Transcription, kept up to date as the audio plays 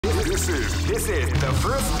This is the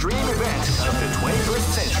first dream event of the 21st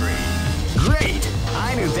century. Great!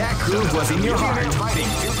 I knew that groove was in your heart. Fighting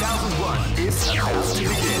 2001 is about to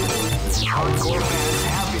begin. Hardcore fans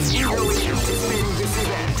have been eagerly anticipating this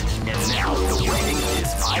event, and now the waiting is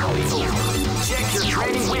finally over. Check your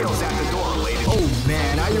training wheels at the door, ladies. Oh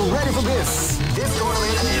man, are you ready for this? This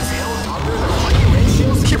tournament is held under the free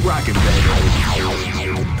ratios. Keep rocking, baby.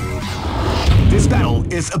 This battle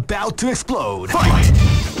is about to explode. Fight!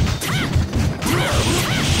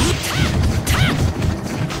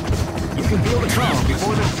 You can feel the calm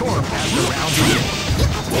before the storm as the round begins.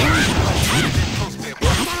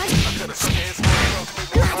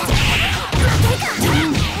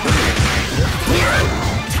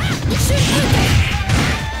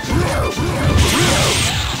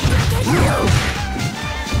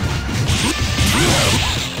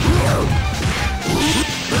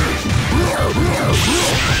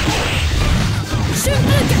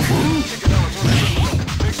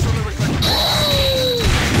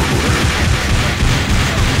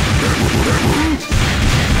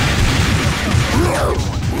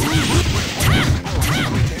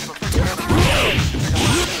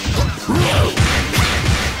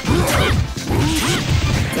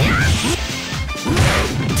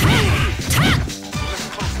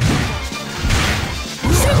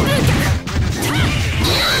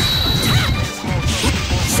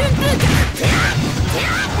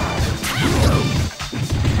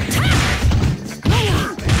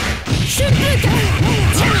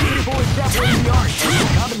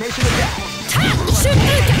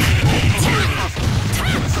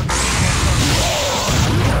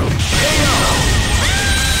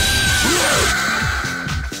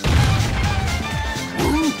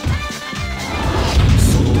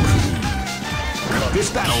 This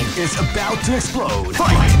battle is about to explode.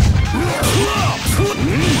 Fight! You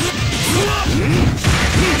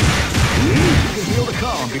can feel the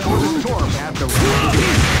calm before the storm at the round.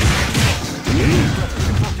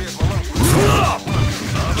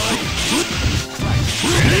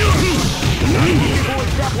 People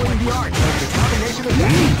extrapolating the art of the combination of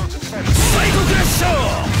that. Psycho Crusher!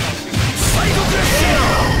 Psycho Crusher!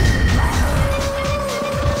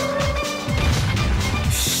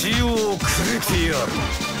 死をくれてやる。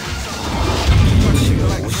命が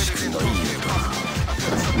惜しくないようだ。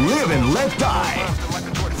Live and let die.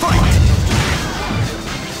 Fight!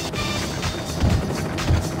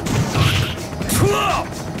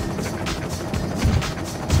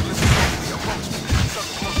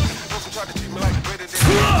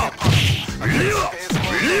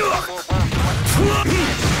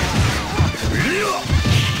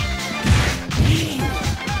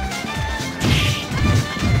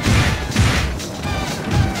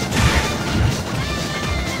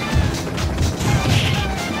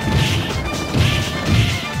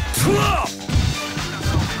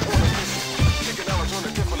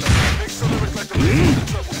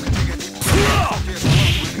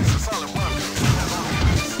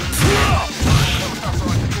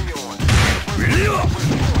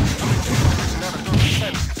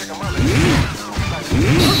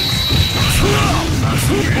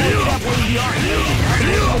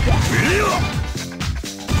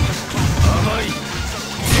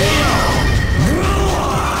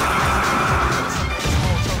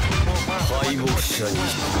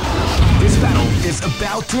 This battle is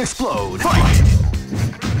about to explode. Fight!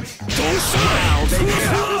 Wow, they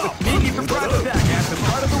get out with a sneaky surprise attack at the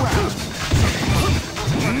start of the round.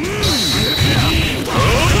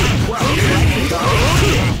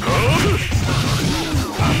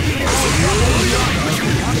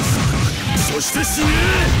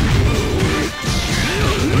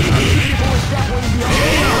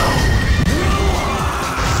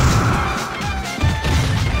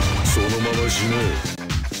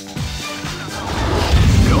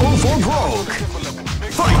 Go for broke.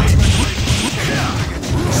 Fight!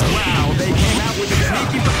 Wow, they came out with a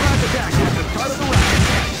sneaky surprise attack at the start of the round.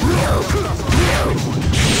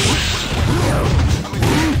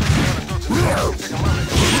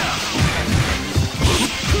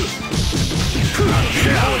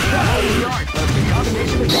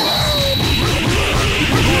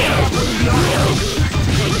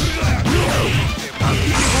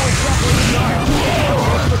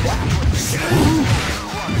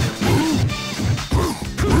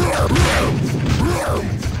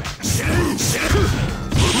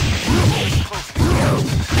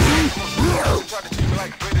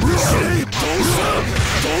 Like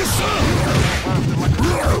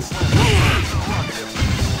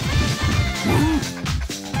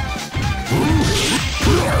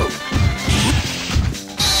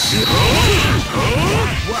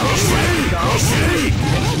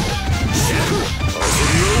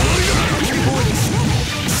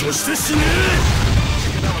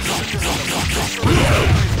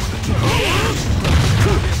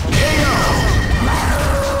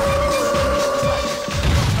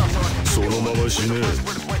まま死ね。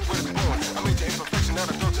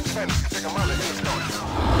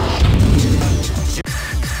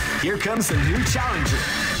 Here comes a new challenger.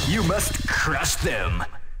 You must crush them.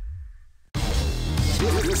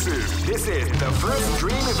 This is the first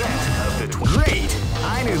dream event of the Great!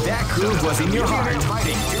 I knew that groove was in your heart.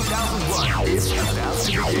 Fighting 2001 is about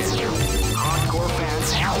to begin. Hardcore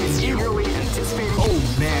fans have been eagerly anticipating.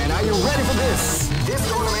 Oh man, are you ready for this? This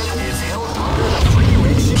tournament is held under the free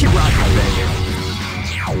ratio. Keep rocking, baby.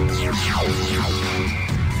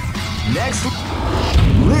 Next,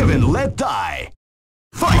 live and let die.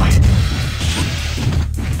 Fight!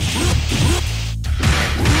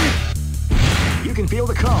 You can feel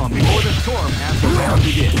the calm before the storm as the round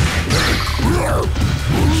begins.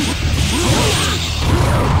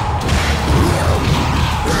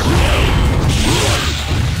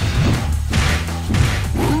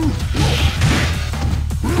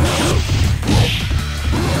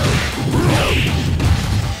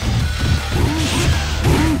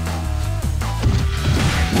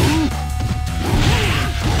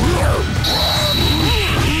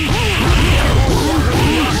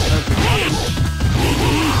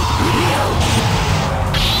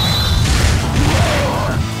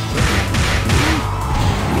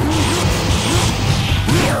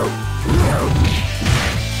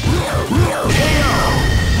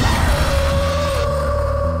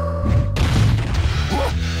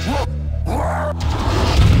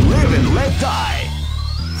 Live and let die.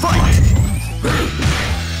 Fight!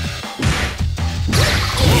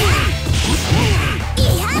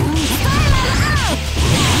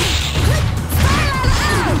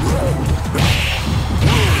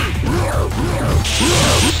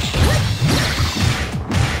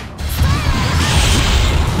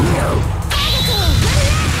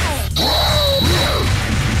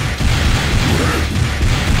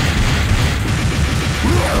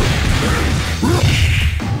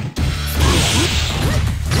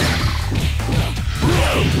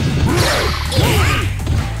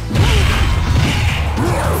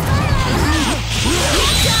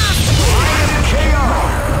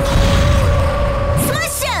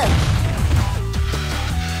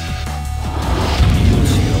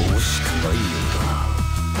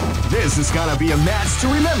 This is gonna be a match to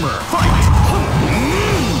remember. Fight!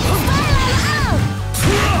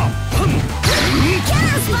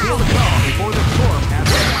 Feel the calm before the storm has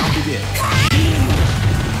the round begin.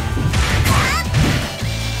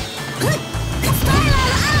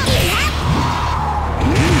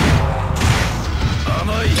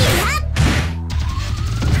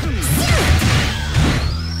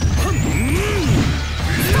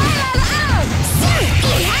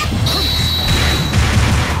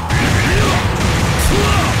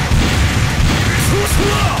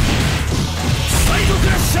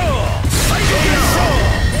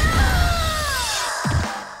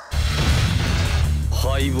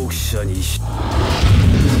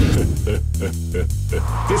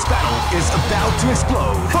 This battle is about to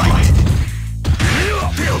explode. Fight!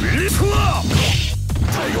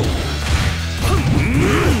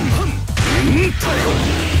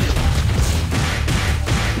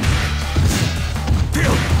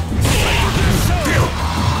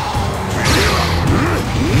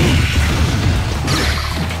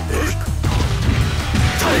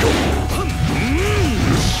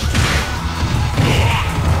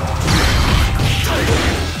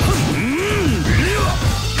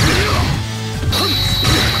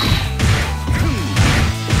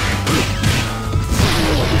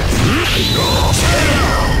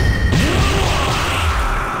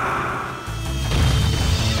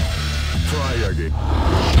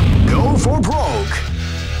 Go for broke.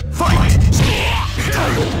 Fight! They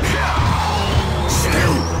came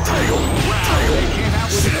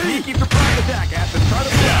out with a sneaky surprise attack at the start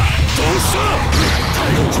of the round.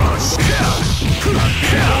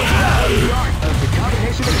 The art of the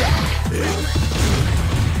combination attack.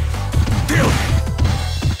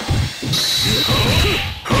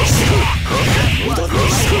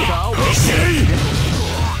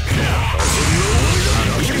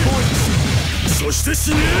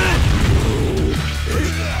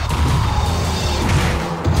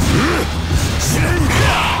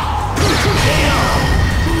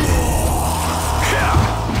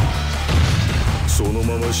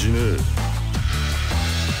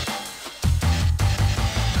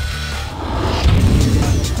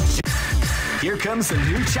 Here comes a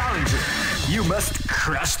new challenger. You must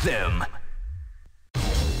crush them.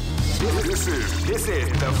 This is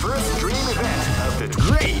the first dream event of the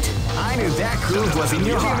Great! I knew that groove was in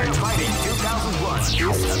your heart. Fighting 2001 is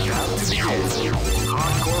about to begin.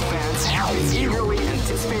 Hardcore fans have been eagerly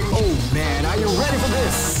anticipating. Oh man, are you ready for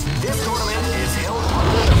this? This tournament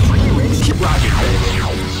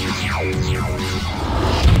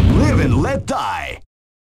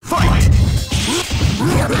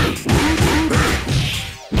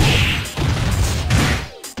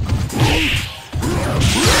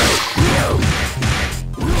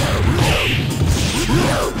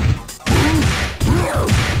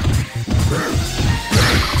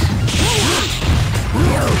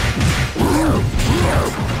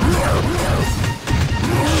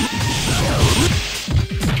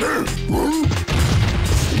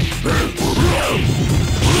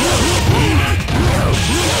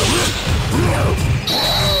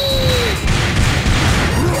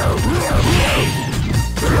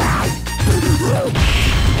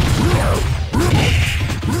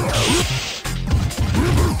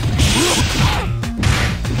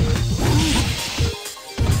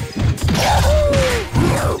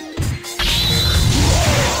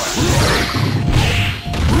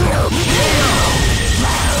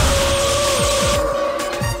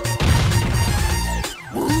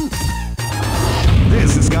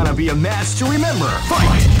remember.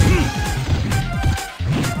 Fight!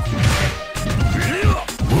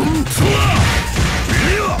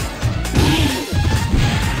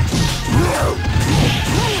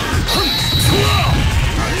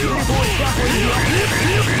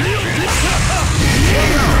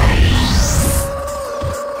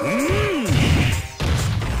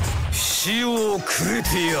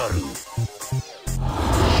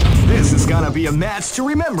 This is gonna be a match to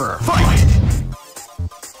remember. Fight!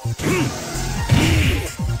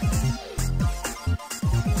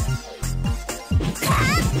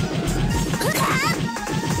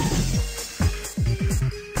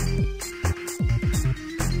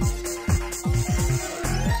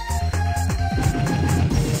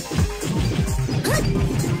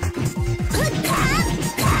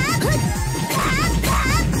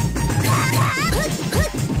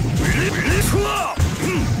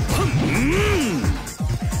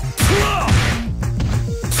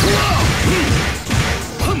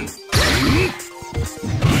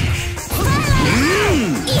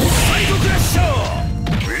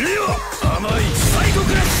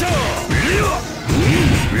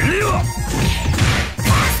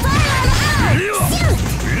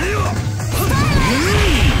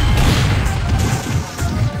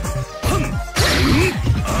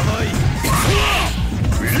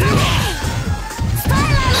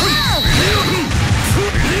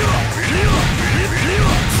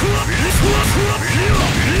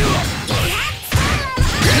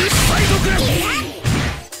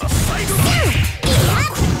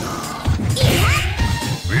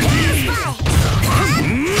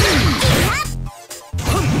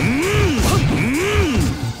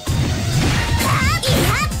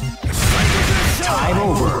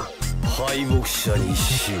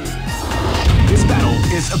 This battle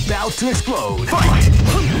is about to explode. Fight!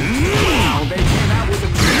 Wow, they came out with a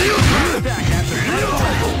great attack at the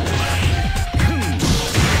final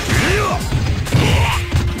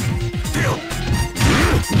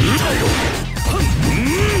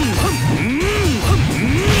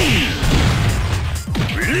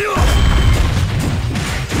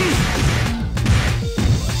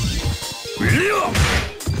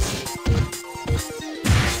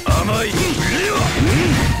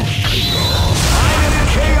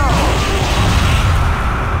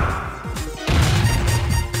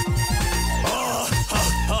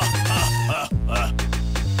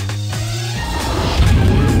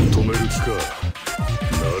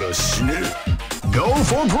Go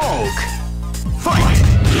for broke! Fight!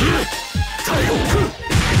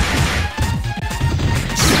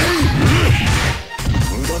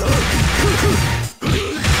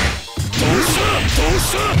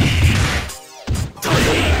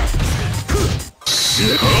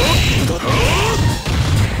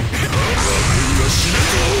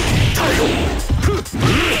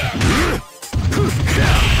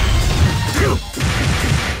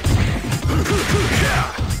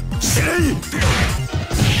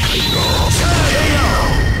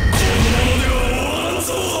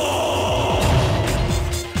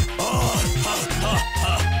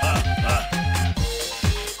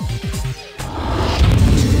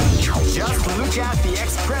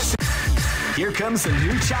 Here comes a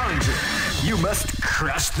new challenger. You must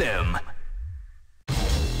crush them.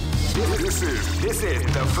 This is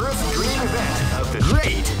the first dream event of the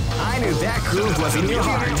great. I knew that groove was in your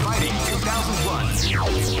heart. Fighting 2001.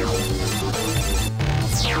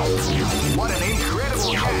 What an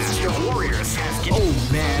incredible cast of warriors has given. Oh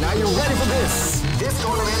man, are you ready for this? This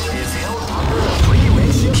tournament is held under a free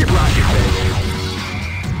ratio. Keep rocking, baby.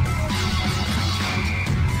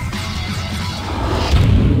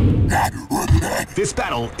 This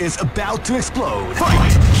battle is about to explode.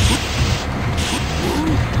 Fight!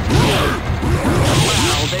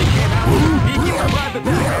 Wow, they came out with a sneaky surprise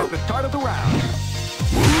attack at the start of the round.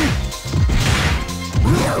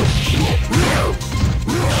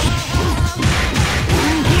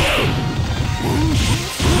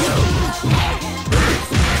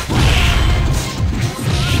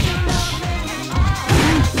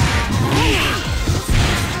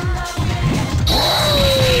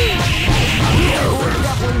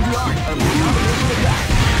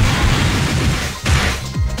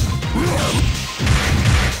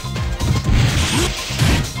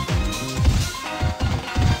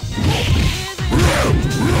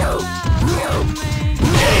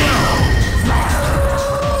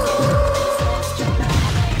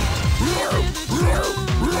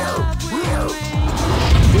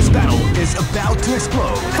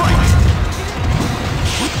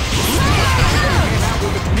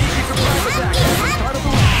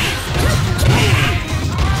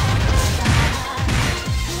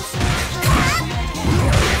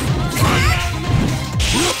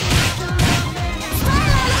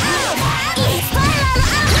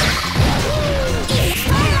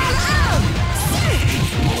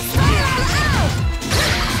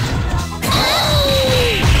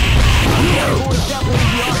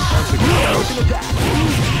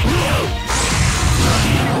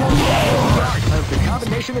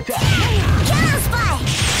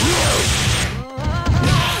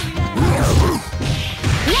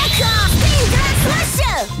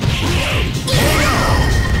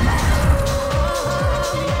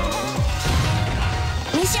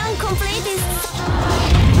 Mission completed.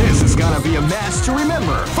 This is gonna be a match to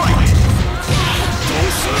remember. Fight!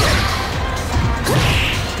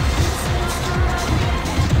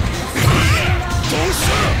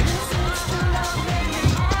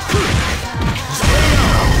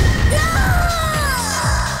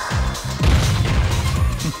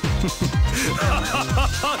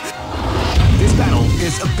 This battle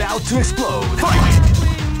is about to explode. Fight!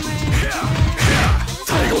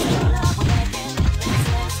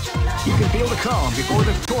 You can feel the calm before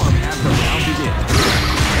the storm as the round begins.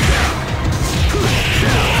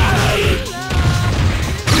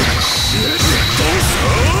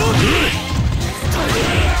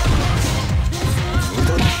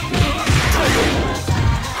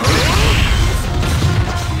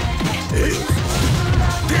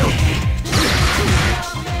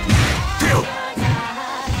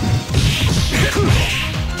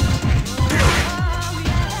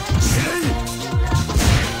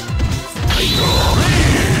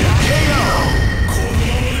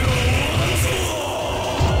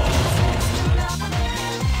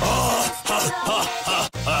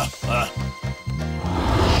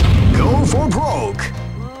 Go for broke.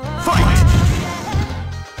 Fight!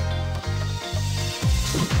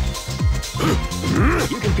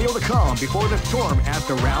 You can feel the calm before the storm as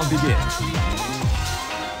the round begins.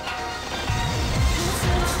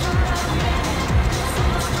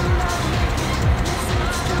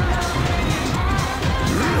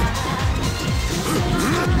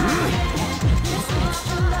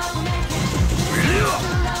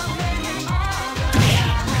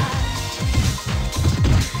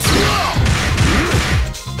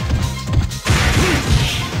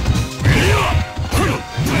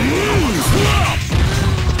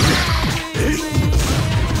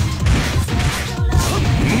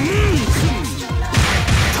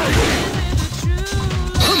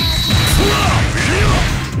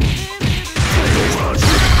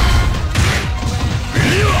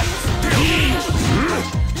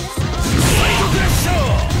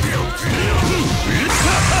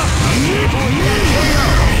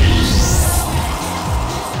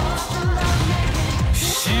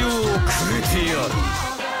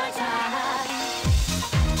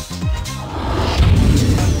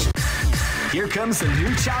 Here comes a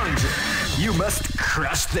new challenger. You must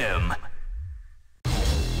crush them.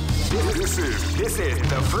 This is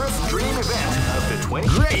the first dream event of the 20.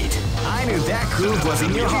 Great! I knew that groove was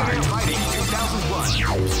in your heart. Fighting 2001.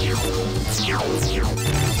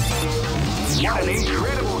 What an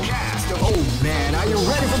incredible cast of. Oh man, are you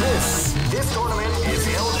ready for this? This tournament is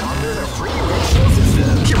held under the free ratio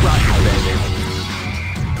system. Get rocking, baby.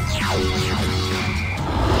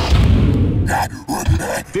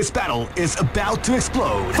 This battle is about to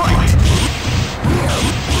explode. Fight!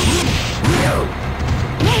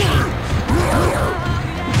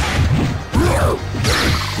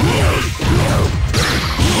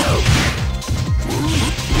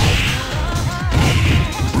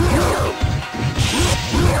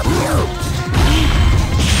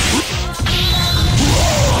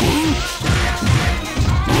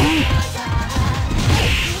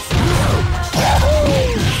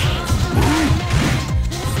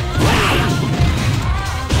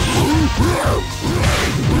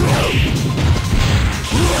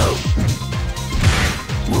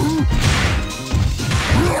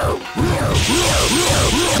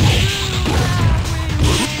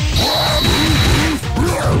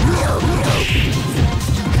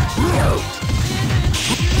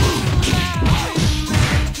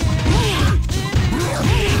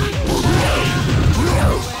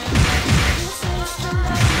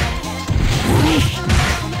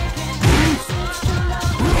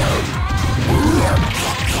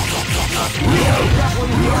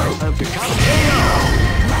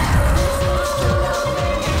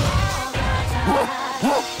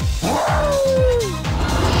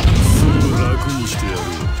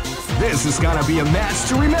 This is gonna be a match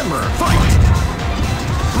to remember. Fight!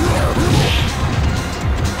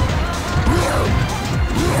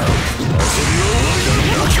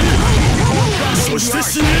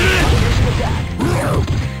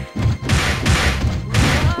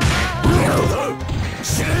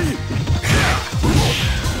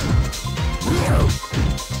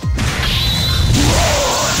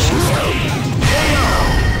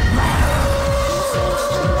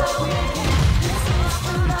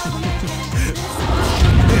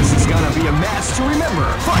 This is gonna be a match to remember.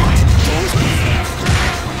 Fight!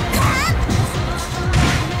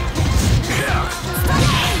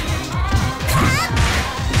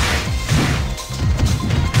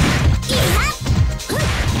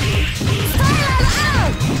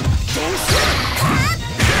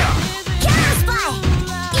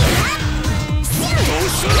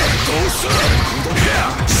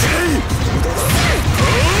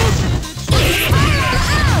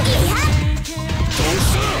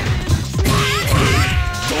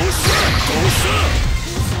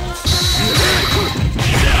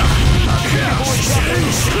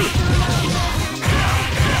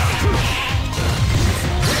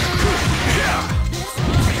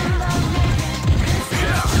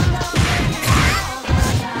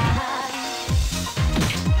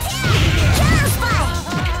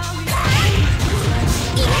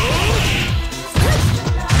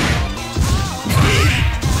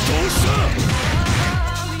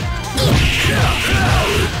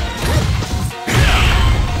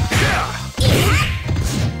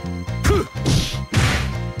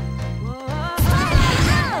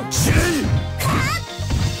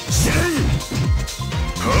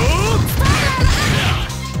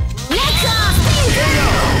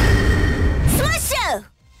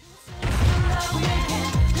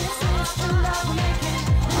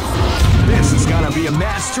 Be a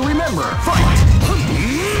match to remember. Fight!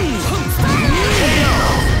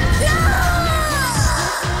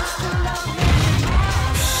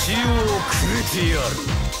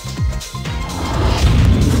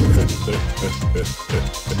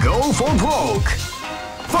 Go for broke.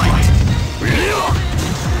 Fight!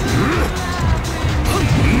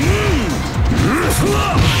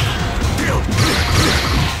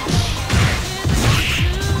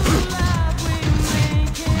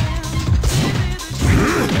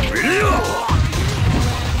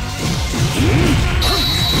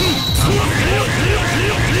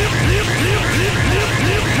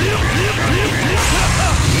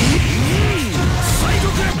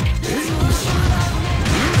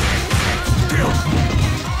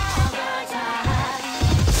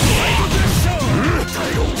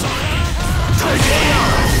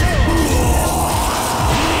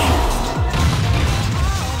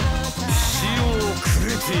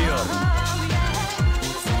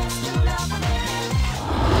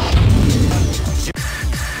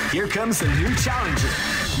 Here comes a new challenger.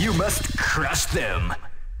 You must crush them.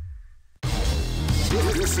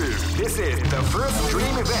 This is the first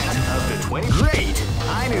dream event of the 20. Great!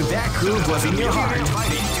 I knew that groove was in your heart.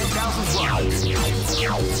 Fighting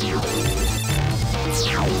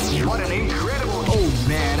 2001. What an incredible! Oh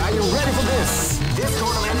man, are you ready for this? This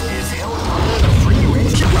tournament is held under the free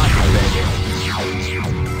range rocket.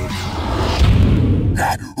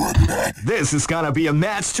 This is gonna be a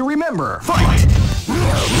match to remember. Fight!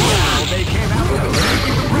 Well, they came out with a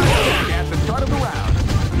very attack at the start of the round.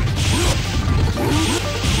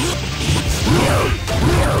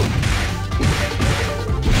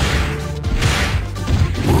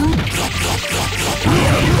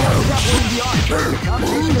 The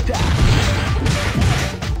combination attack.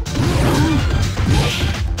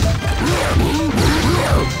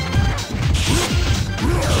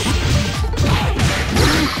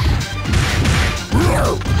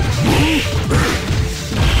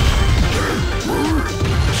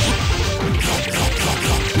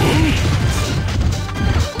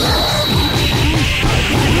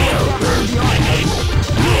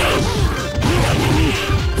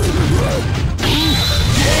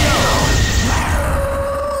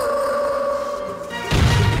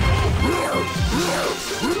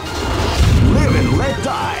 Live and let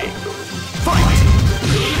die. Fight!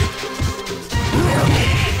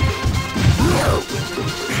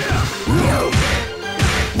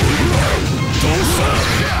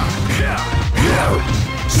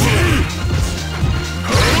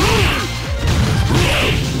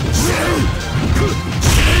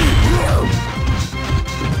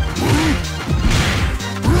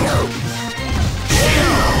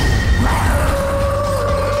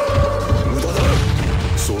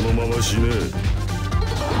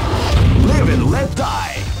 Live and let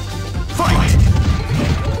die. Fight!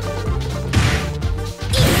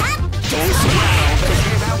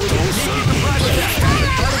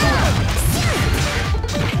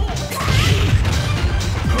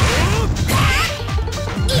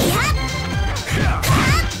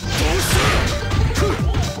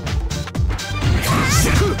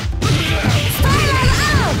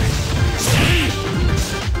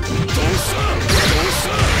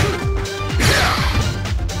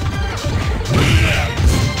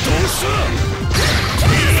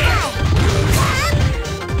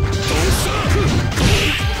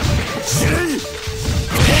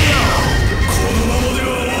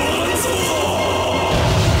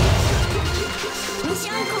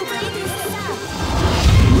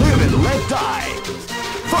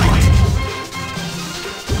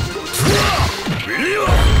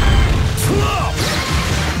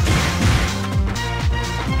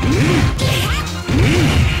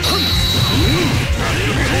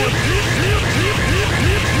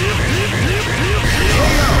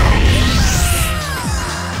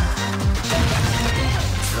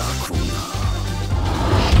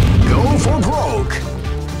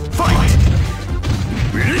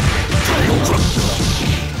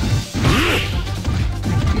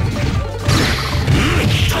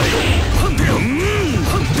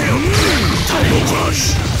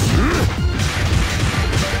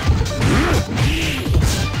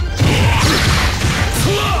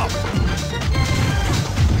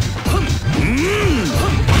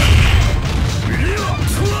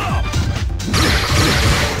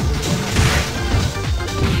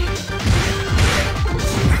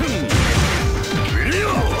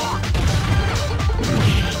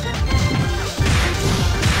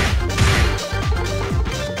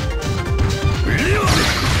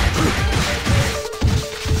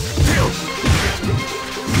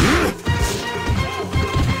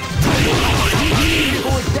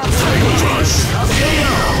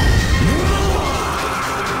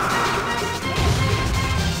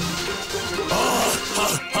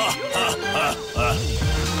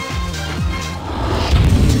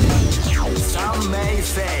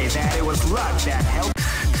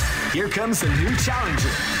 Here comes a new challenger.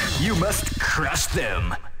 You must crush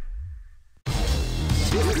them.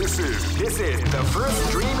 This is the first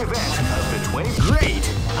dream event of the 20. Great!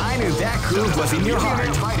 I knew that groove was in your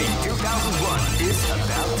heart. Fighting 2001 is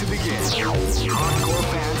about to begin. Hardcore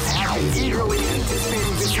fans have been eagerly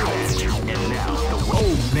anticipating this event. And now,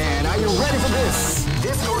 oh man, are you ready for this?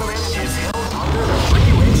 This tournament is held under the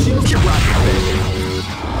Briyou Shield method.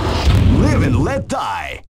 Live and let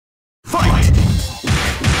die. Fight!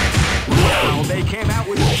 Wow, they came out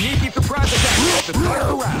with a sneaky surprise attack at the start of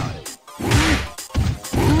the round.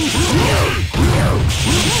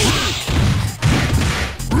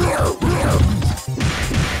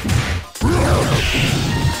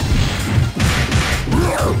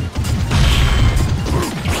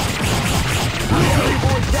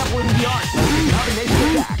 Definitely the art of the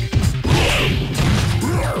combination attack.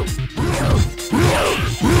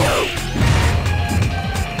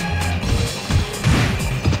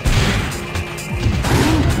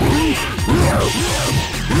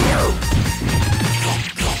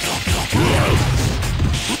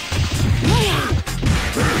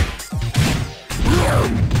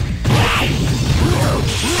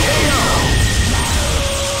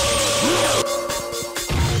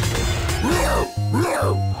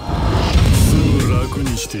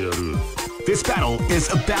 This battle is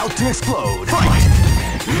about to explode. Fight!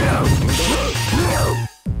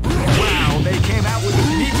 Wow, they came out with a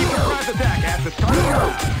sneaky surprise attack at the start of the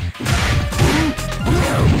round.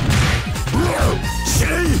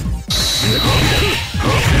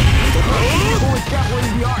 People is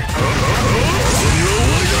definitely the art.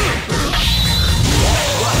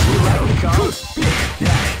 What we like to call big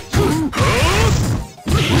dash.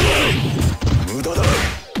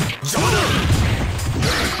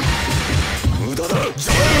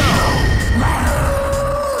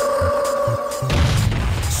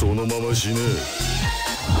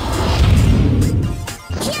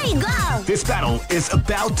 Here you go! This battle is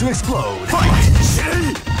about to explode. Fight!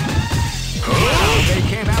 They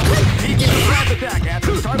came out with a sneaky surprise attack at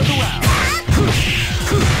the start of the round.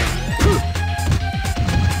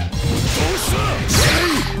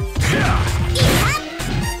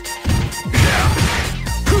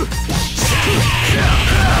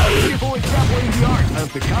 People is definitely the art of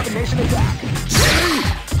the combination attack.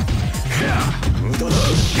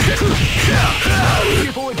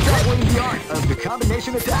 People is definitely the art of the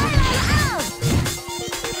combination attack.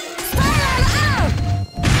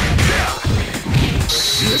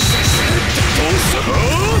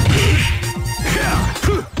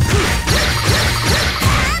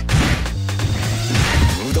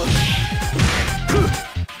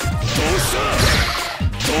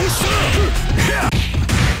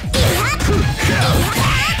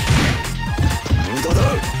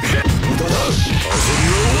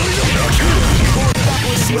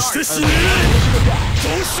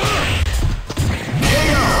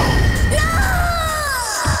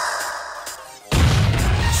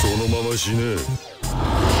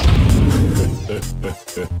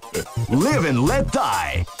 Live and let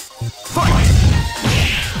die. Fight!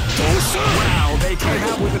 Wow, they came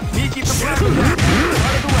out with a sneaky surprise attack at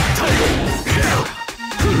the start of the round.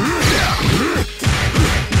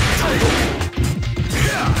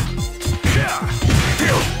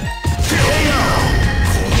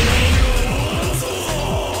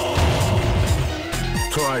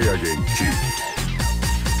 Try again, kid.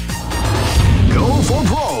 Go for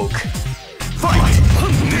broke. Fight!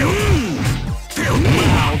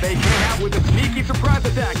 Wow, they came out with a sneaky surprise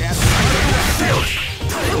attack at the start of the round.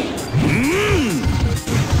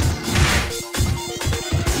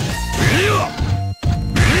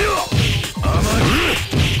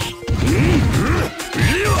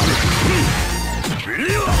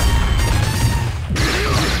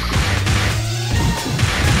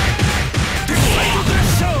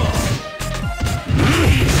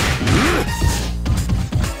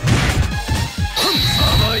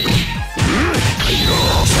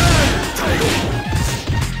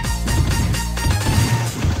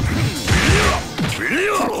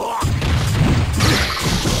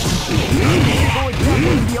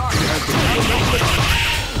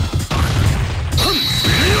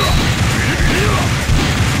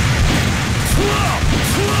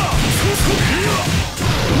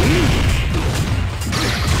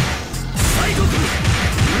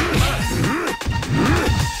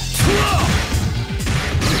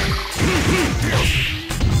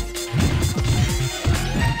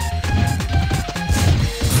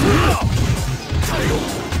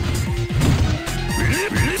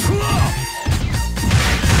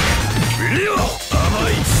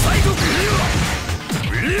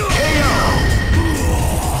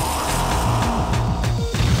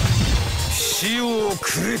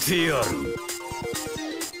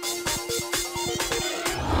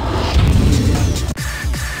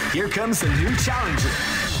 Here comes a new challenger.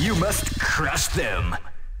 You must crush them.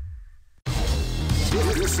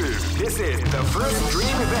 This is the first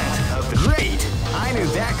dream event of the Great! I knew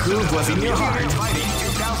that groove was in your heart. Fighting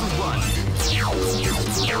 2001.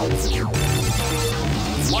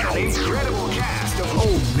 What an incredible cast of...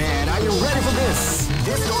 Oh man, are you ready for this?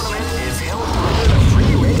 This tournament is held under the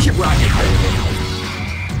free range. Keep rocking.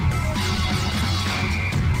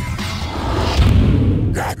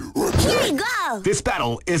 Here we go! This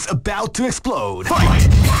battle is about to explode. Fight!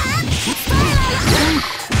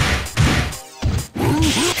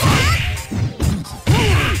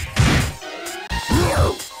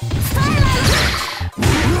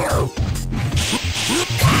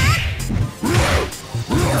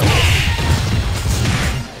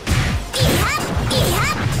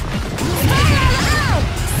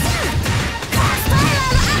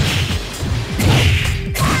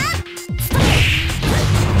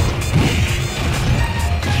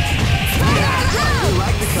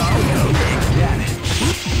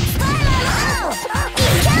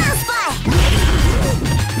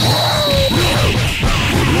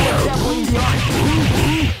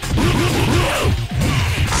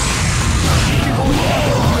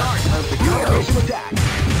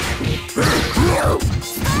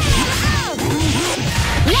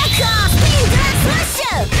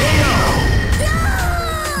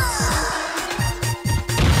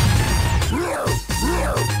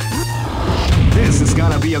 This is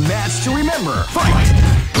gonna be a match to remember. Fight!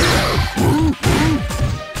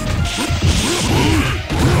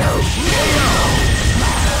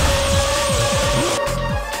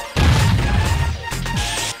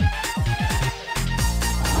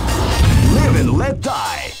 Live and let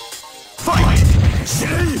die. Fight! The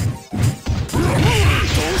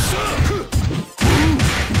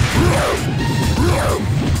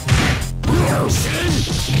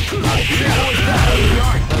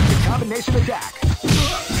art of the combination attack.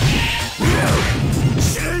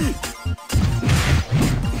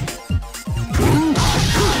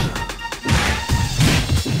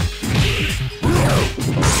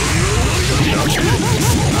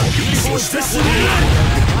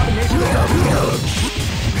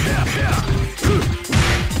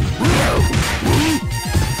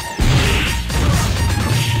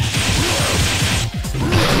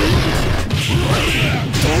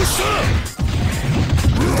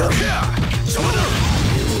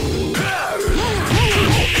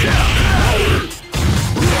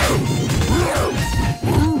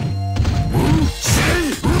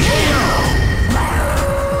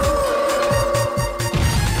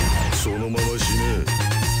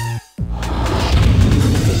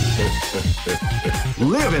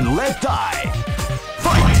 Live and let die.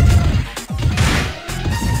 Fight!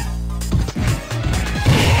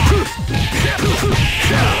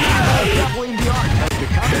 Doubling the art of the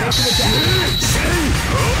combination attack.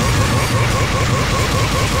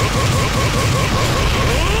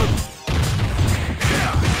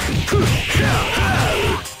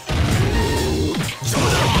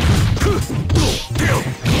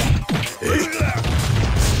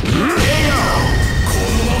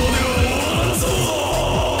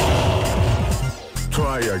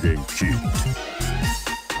 Try again, kid.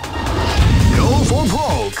 Go for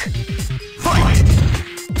broke. Fight!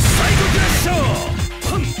 Psycho Dash!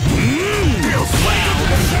 Wow!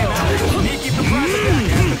 Sneaky surprise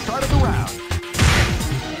attack at the start of the round.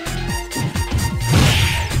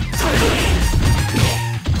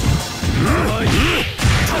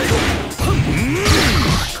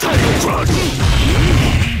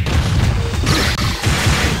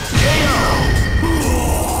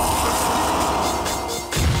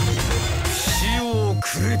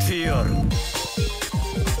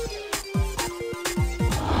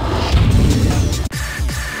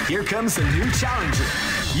 Here comes a new challenger.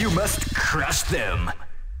 You must crush them.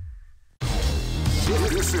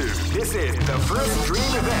 This is the first dream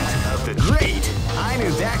event of the Great! I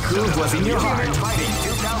knew that groove was in your heart. Fighting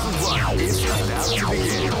 2001 is about to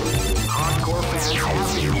begin. Hardcore fans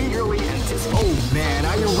have been eagerly anticipating. Oh man,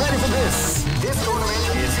 are you ready for this? This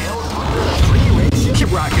tournament is held under the free range.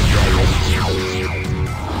 Keep rocking.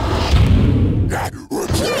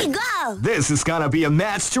 Here we go! This is gonna be a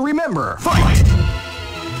match to remember. Fight!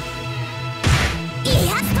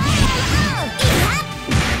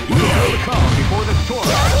 The calm before the storm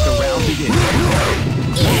as the round begins.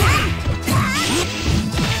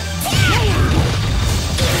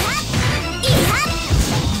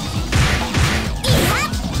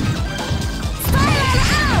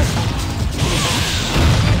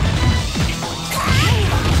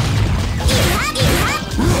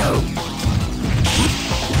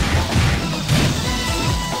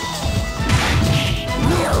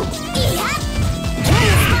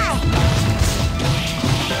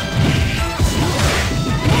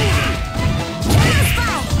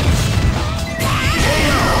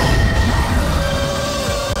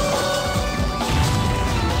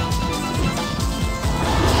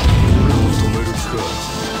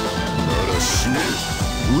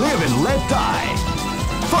 Live and let die.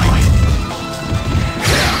 Fight!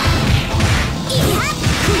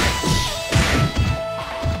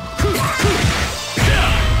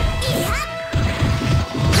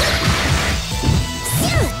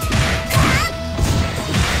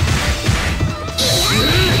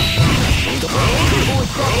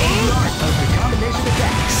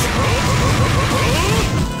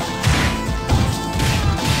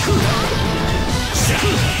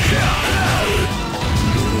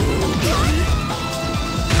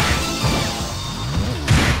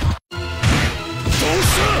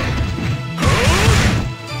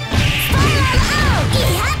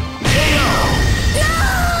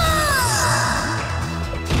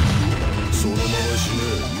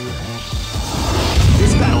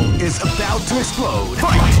 This battle is about to explode.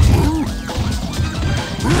 Fight!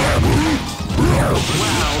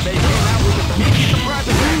 Wow, they came out with a sneaky surprise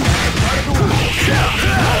attack at the start of the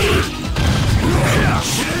round.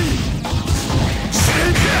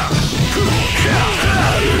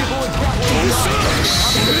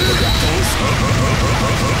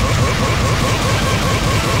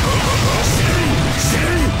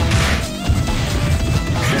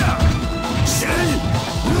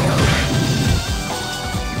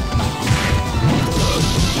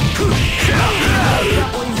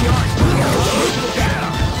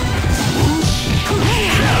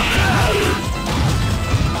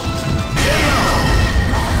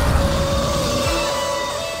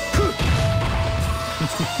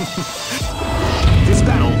 This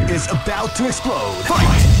battle is about to explode.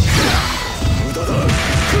 Fight!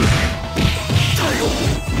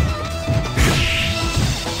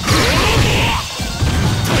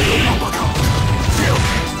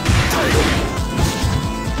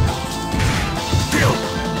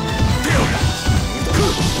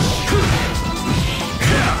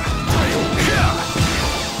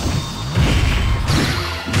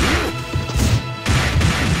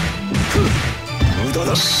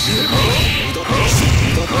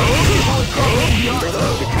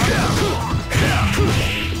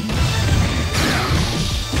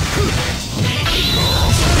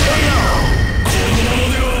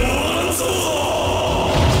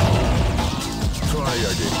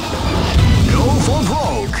 Go for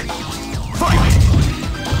broke. Fight!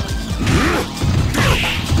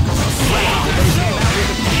 Wow, they came out with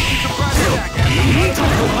a sneaky surprise attack at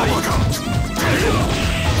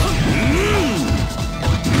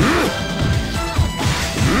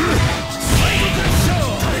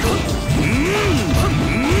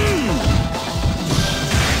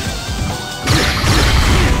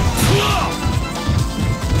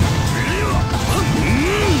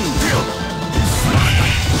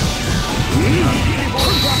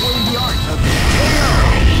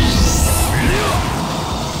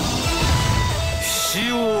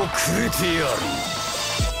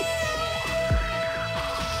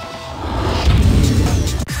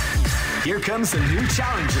Here comes a new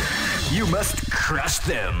challenger. You must crush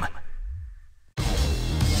them.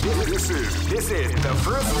 This is the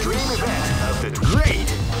first dream event of the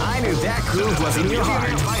great. I knew that groove was in your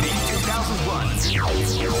heart. Fighting 2001.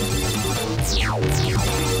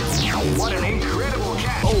 What an incredible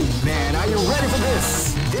catch! Oh man, are you ready for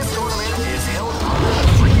this? This tournament is held under the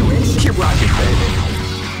free ratio. Keep rocking, baby.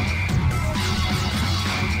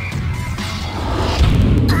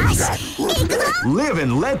 Live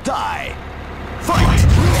and let die. Fight!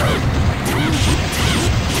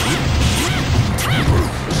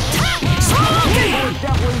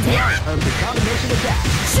 Of the combination attack.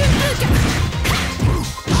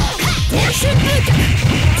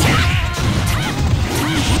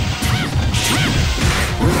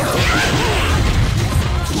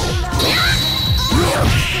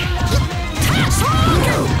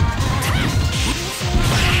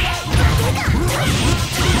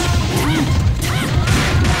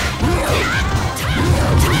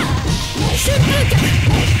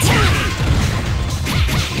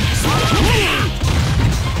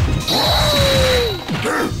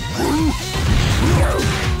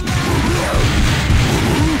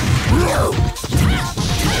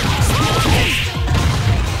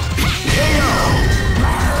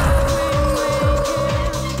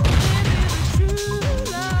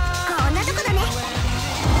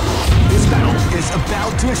 This battle is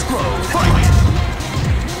about to explode. Fight!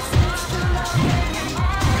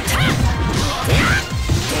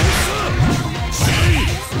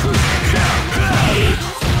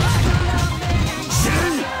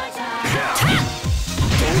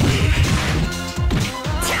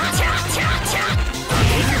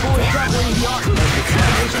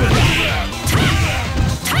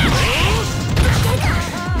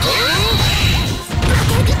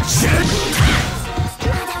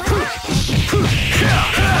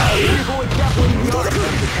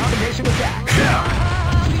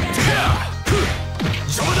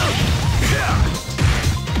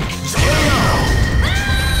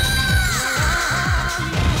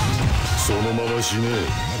 そのまま死ね。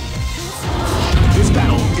 This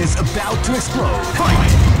battle is about to explode. Fight!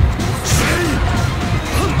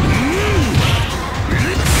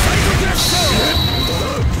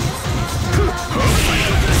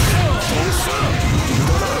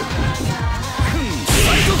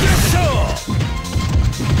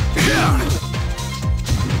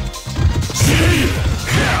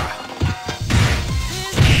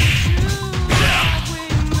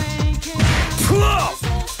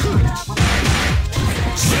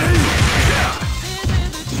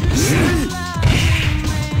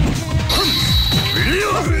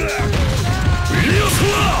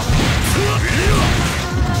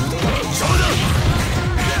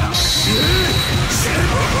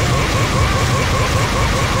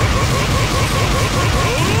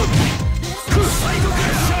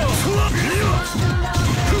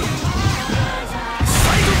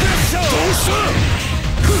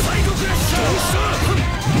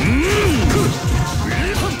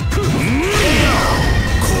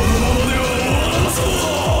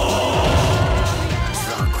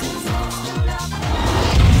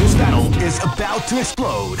 This battle is about to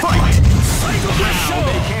explode. Fight! Wow,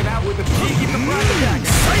 they came out with a peek in the front attack.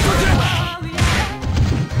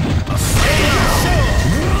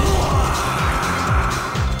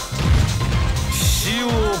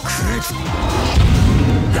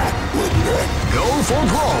 Go for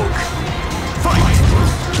broke. Fight!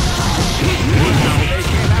 Wow, they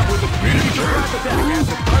came out with a peek in the front attack at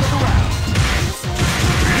the front of the round.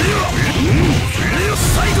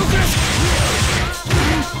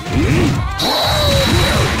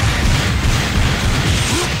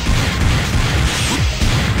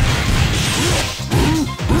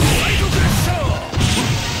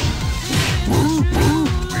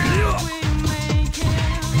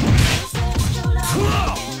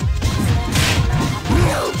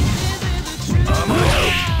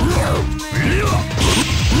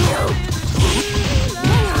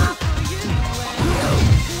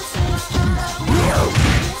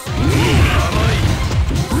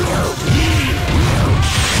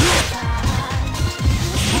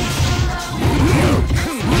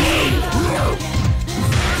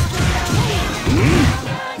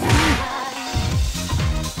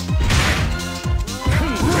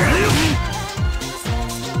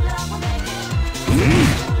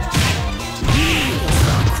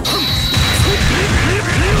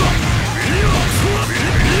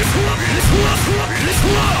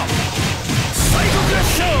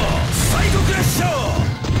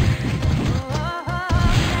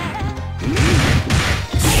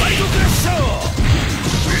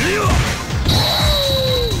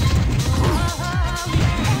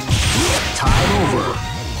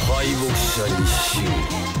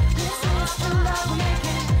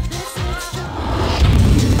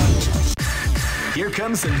 Here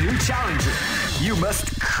comes a new challenger. You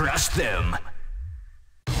must crush them.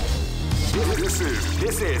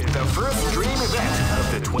 This is the first dream event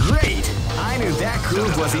of the Great! I knew that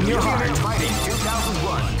groove was in your heart. Fighting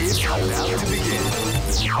 2001 is about to begin.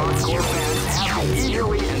 Hardcore fans have been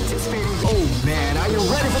eagerly anticipating. Oh man, are you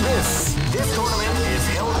ready for this? This tournament is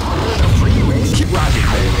held under the free range. Keep rocking.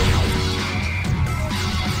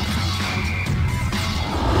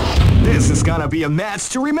 This is gonna be a match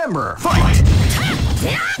to remember. Fight!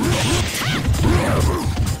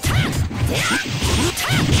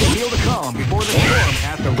 Feel the calm before the storm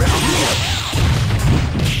at the round begins.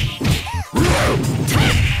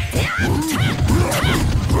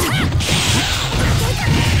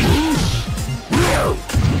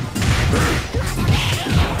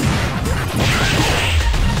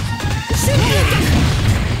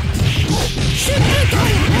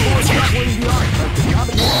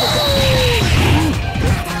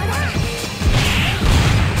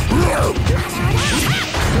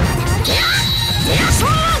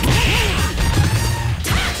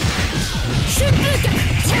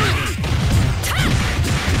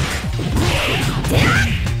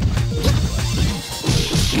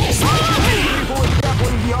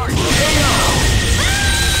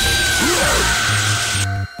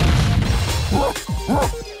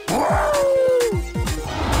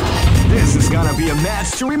 This is gonna be a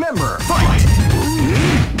match to remember. Fight!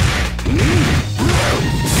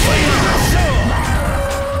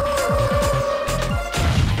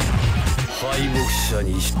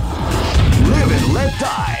 Live and let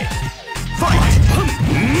die. Fight!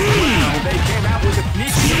 Wow, they came out with a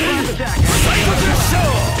sneaky surprise attack.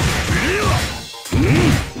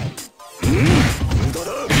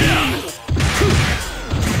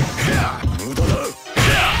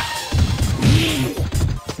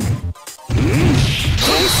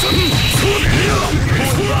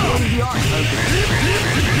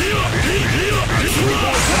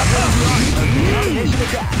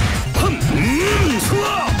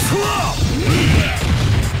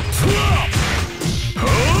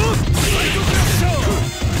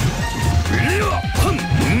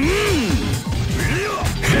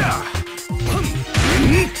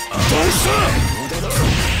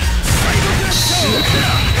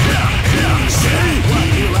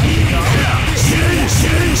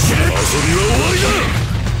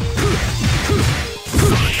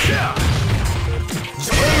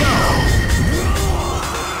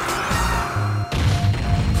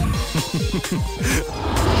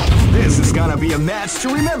 gonna be a match to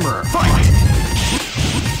remember. Fight!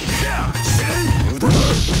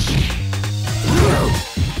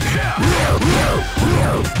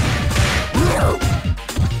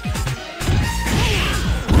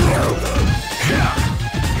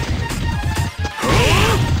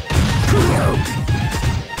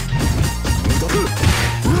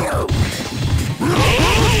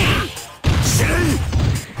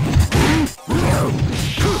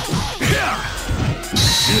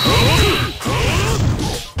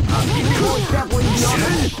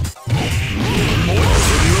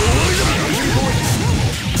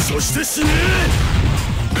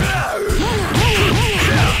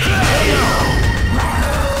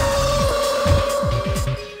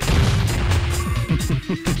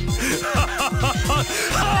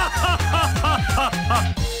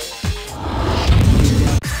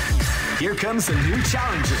 Here comes a new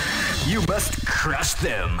challenger. You must crush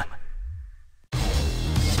them.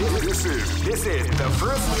 This is the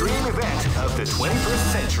first dream event of the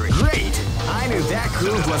 21st century. Great! I knew that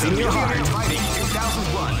groove was in your heart. Fighting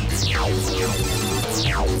 2001.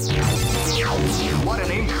 What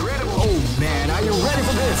an incredible... Oh man, are you ready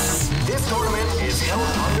for this? This tournament is held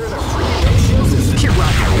under the free ratio system. Keep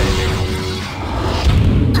rocking.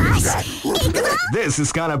 This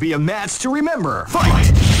is gonna be a match to remember.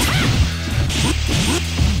 Fight!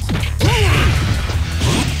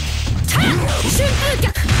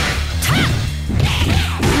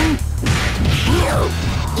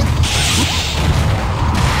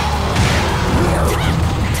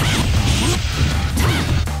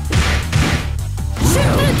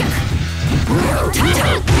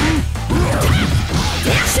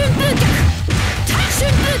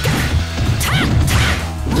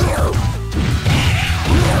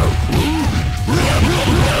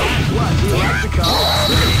 What, do you like the call?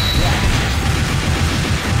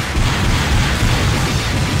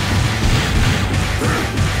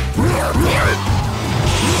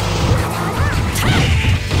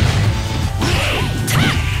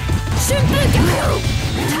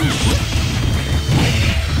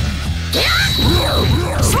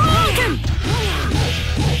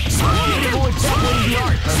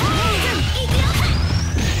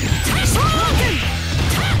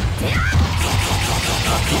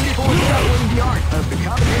 The art of the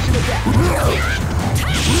combination attack.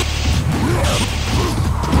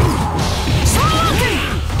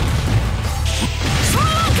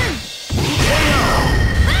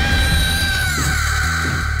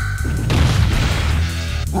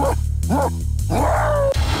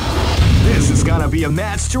 This is gonna be a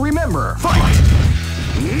match to remember. Fight!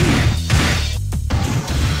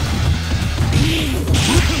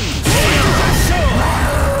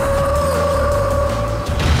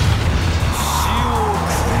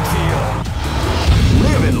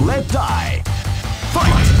 Live and let die.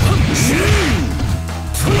 Fight!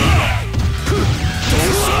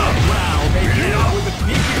 Wow, they came out with a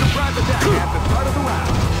sneaky surprise attack at the start of the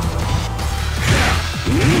round.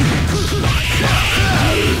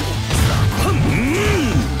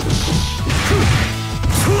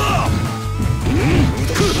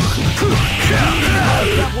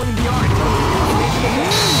 Stop winning the art.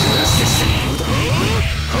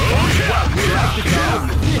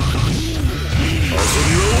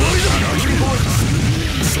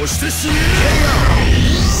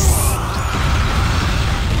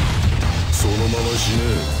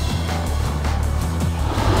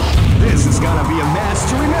 This is gonna be a match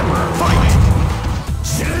to remember. Fight!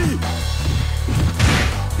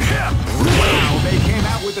 Wow, they came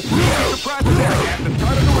out with a surprise attack at the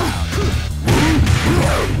start of the round.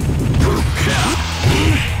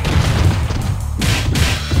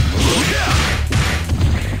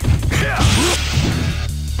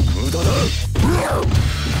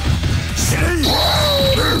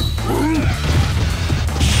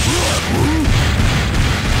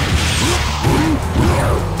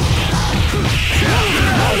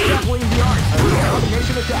 Definitely the art of the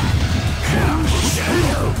combination attack.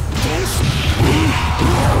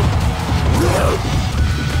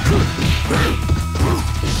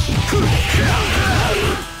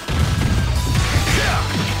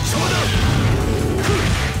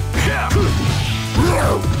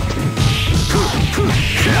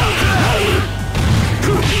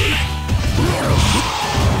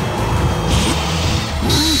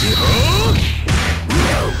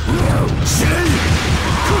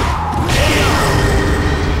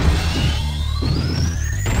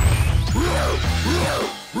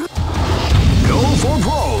 Go for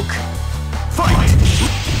broke. Fight!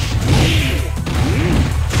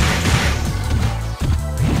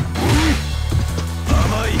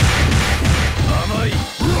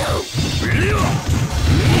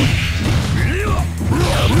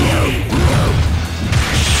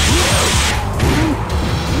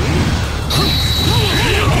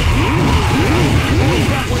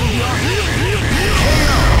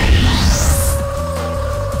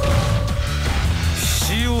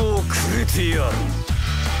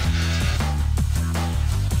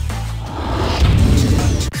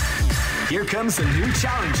 Here comes a new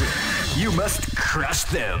challenger. You must crush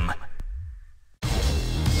them.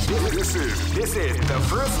 This is the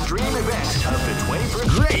first dream event of the 21st.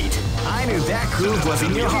 Great! I knew that groove was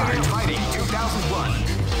in your heart. Fighting 2001.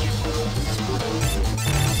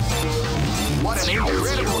 What an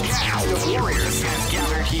incredible cast of warriors has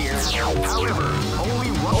gathered here. However,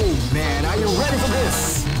 only one. Oh man, are you ready for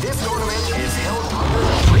this? This tournament is held under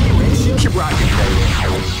the free ratio. Keep rocking, baby.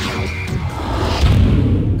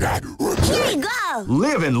 Here we go!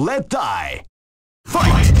 Live and let die.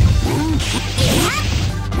 Fight!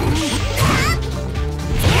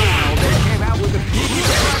 Wow, they came out with a sneaky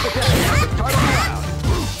attack at the start of the round.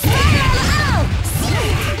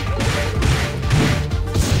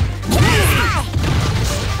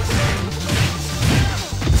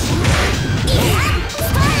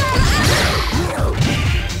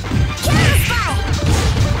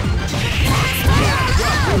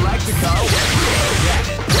 We like to go.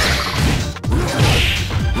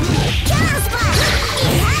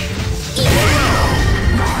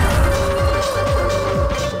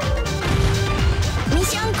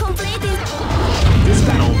 Mission completed. This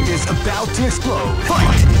battle is about to explode.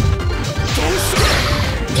 Fight!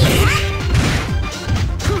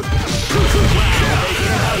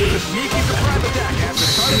 Sneaky surprise attack at the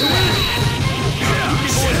start of the round.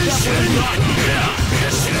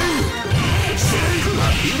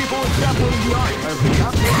 Beautiful example in the art of the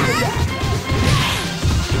capcom attack.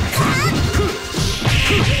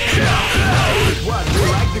 What we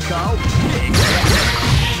like to call big attack.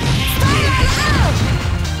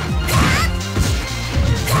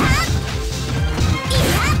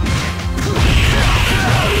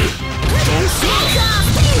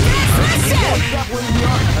 Example in the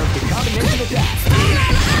art of the combination attack.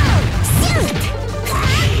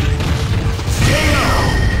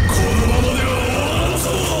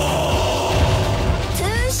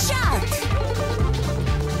 Two shot.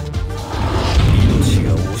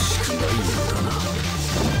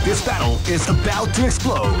 This battle is about to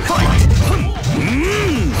explode. Fight!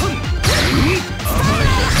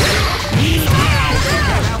 Wow, they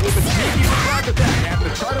came out with a sneaky surprise attack at the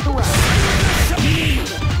start of the round.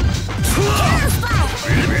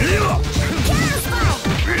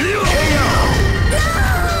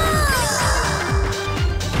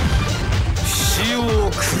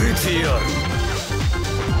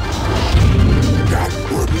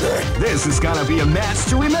 This is gonna be a match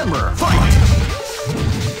to remember. Fight!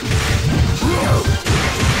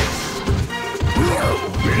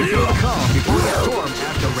 Feel calm before the storm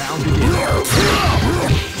as the round begins.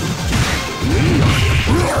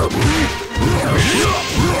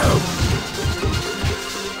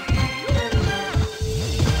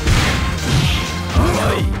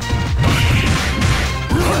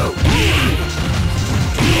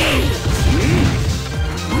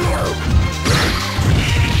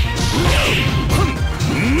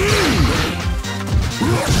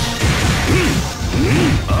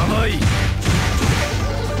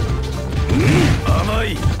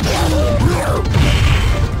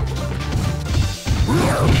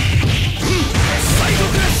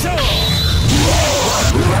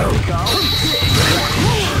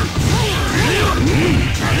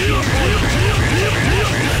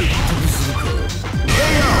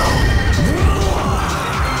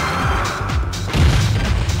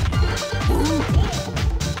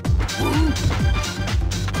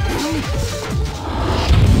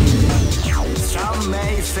 Some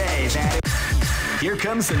may say that here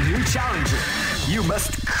comes a new challenger. You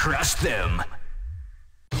must crush them.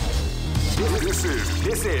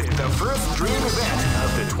 This is the first dream event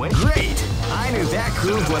of the 20. Great! I knew that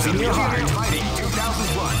groove was in your heart. Fighting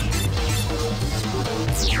 2001.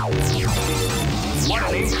 What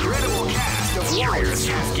an incredible cast of warriors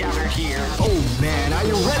has gathered here. Oh man, are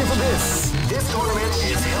you ready for this? This tournament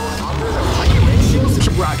is held under the free ratios.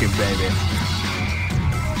 Keep rocking, baby.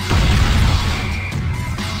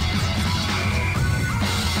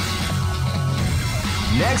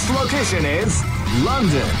 Next location is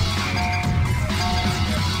London.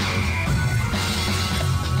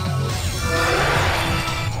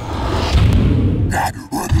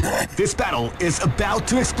 This battle is about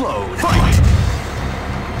to explode. Fight!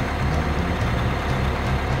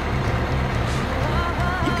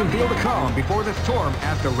 You can feel the calm before the storm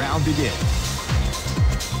as the round begins.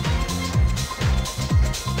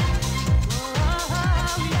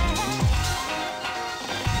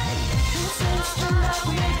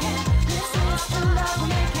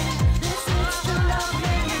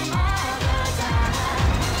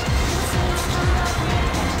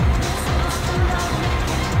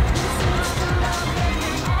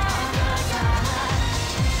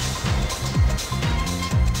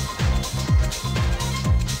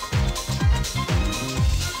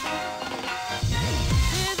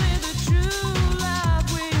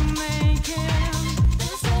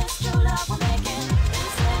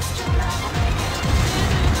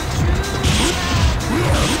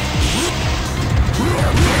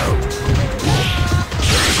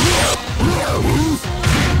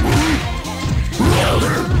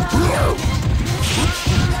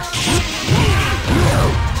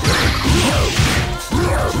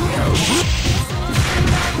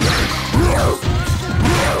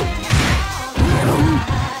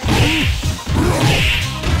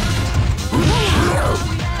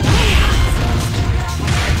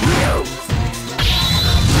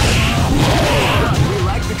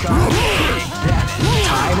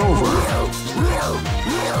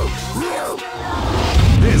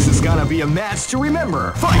 be a match to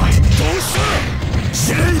remember. Fight! People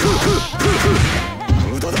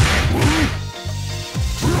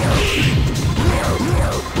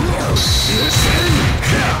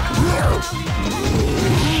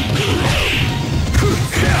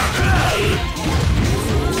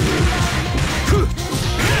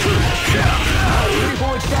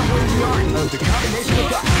exactly the art of the combination of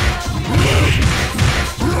that.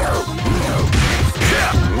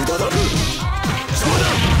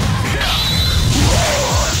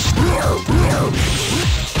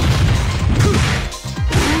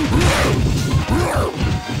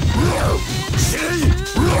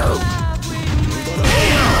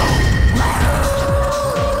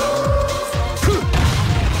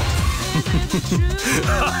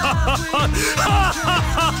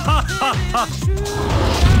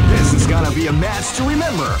 This is gonna be a match to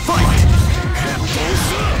remember. Fight!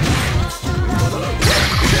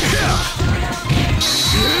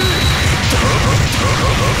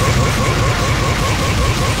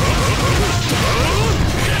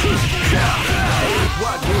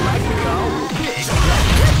 What we like to call big.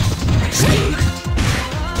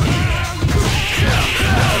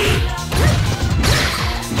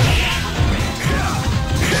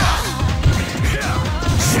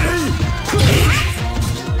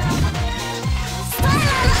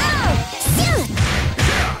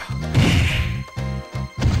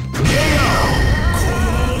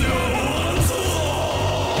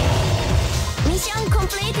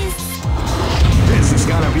 This is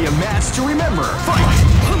gonna be a match to remember. Fight!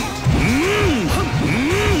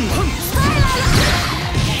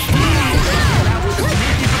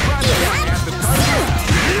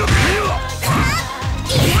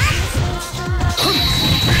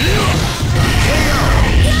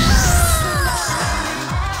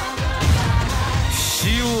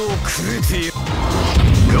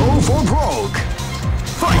 Go for broke.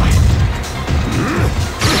 Fight!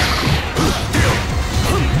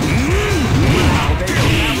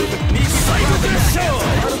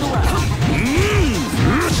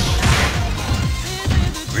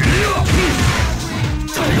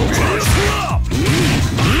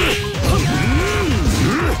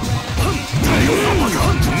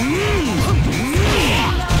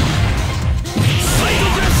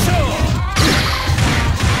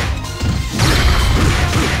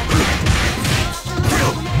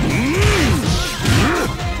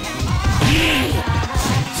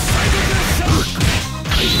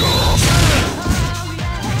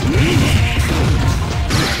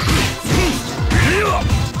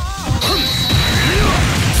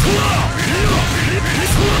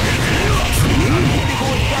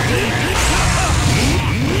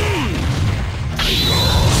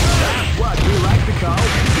 What we like to call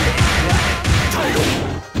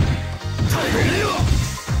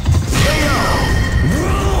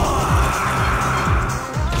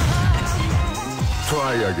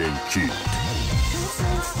Try again, kid.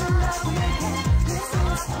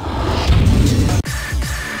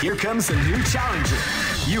 Here comes a new challenger.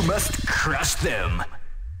 You must crush them.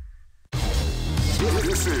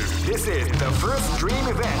 This is the first dream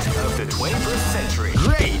event of the 21st century.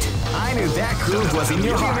 Great! I knew that groove was in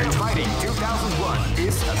your heart. Fighting 2001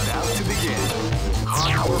 is about to begin.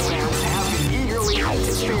 Hardcore fans have been eagerly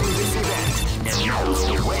anticipating this event, and now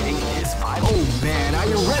the waiting is final. Oh man, are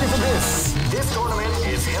you ready for this? This tournament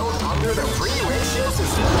is held under the free ratio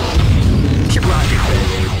system. Keep rocking,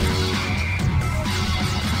 baby.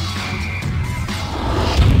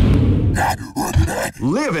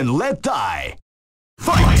 Live and let die.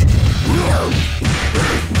 Fight!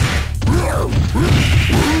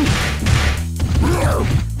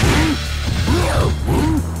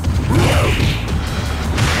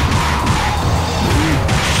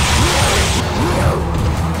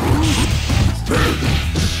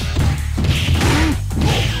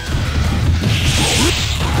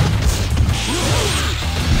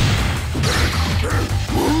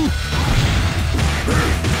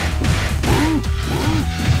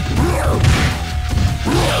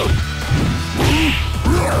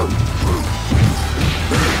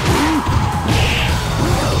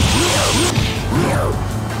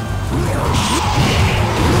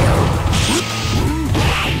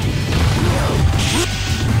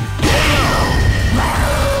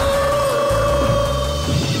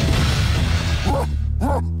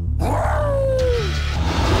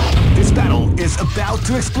 This battle is about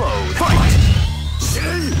to explode. Fight!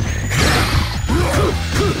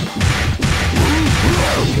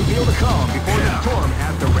 You can feel the calm before the storm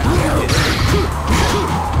as the round begins.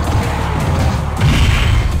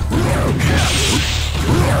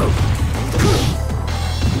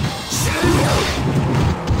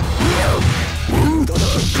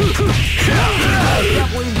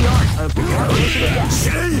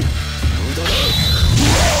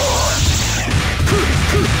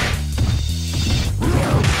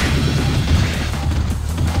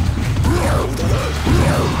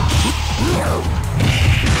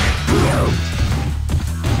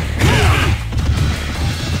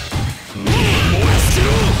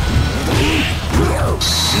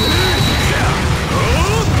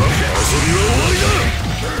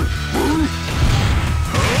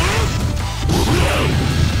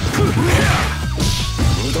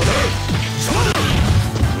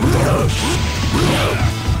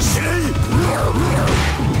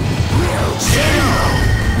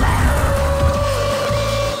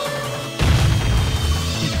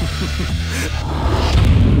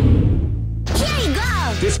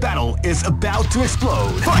 battle is about to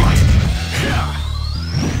explode. Fight!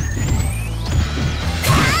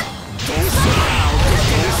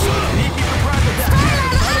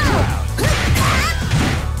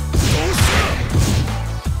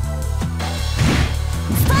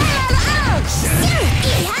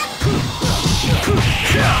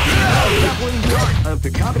 Of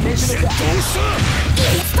the combination attack.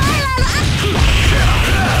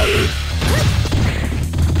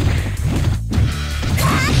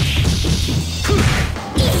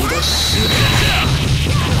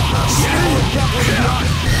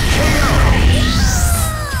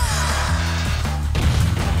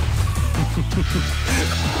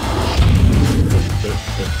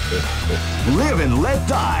 Live and let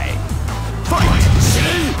die. Fight!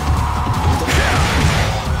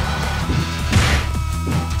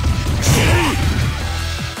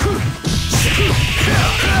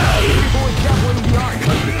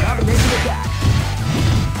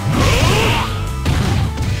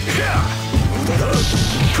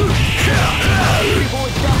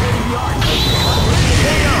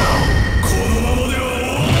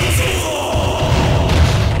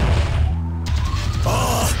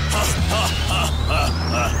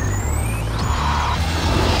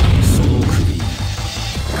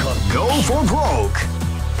 Go for broke.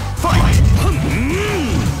 Fight!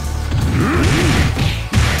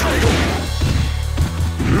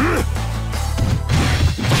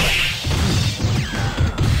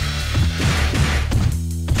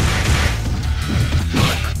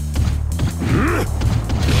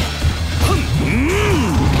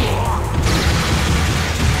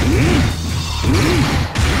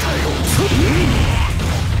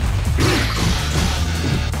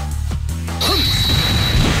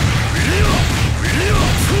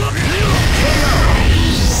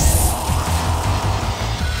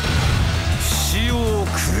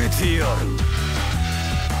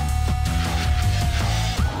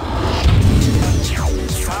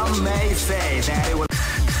 Some may say that it was...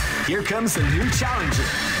 Here comes a new challenger.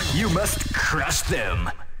 You must crush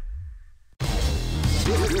them.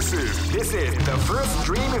 This is the first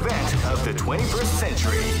dream event of the 21st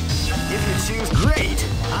century. If you choose great,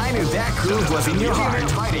 I knew that groove was in your heart.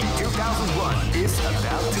 Fighting 2001 is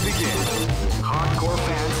about to begin. Hardcore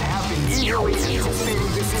fans have been eagerly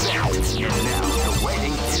anticipating this event, and now the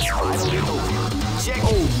waiting is finally over.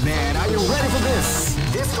 Oh man, are you ready for this?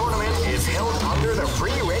 This tournament is held under the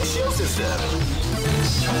free ratio system.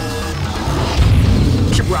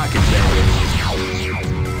 Keep rocking, baby.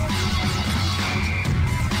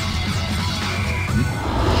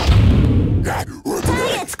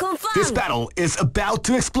 Targets confirmed. This battle is about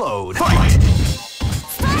to explode. Fight!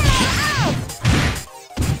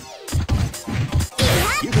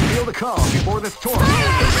 You can feel the calm before the storm.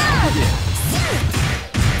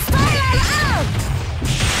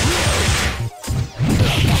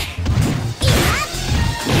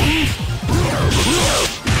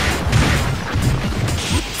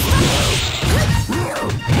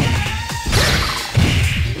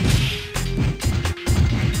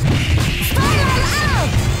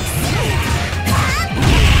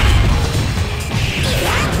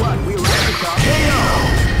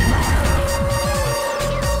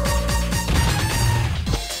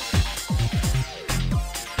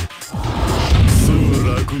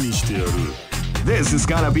 This is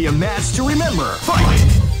gonna be a match to remember. Fight!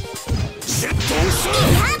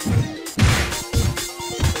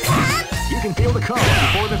 You can feel the calm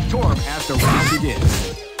before the storm as the round begins.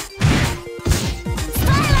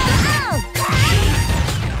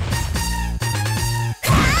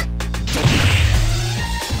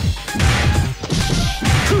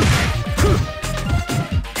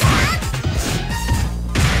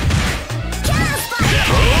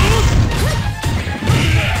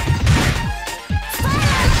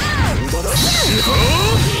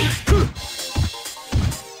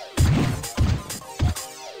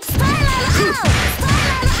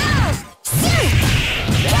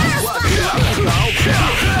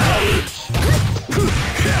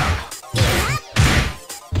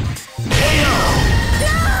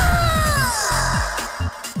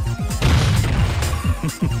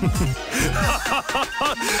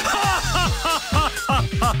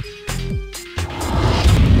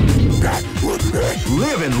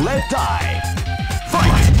 Live and let die.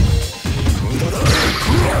 Fight!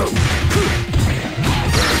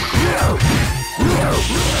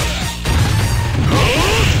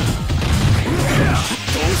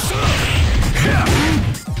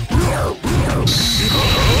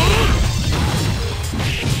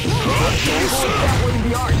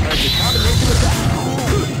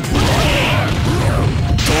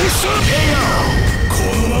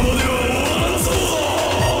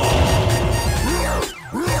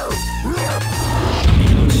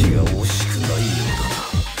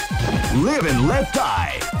 Live and let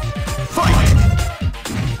die. Fight!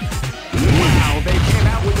 Wow, they came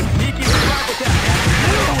out with a sneaky surprise attack.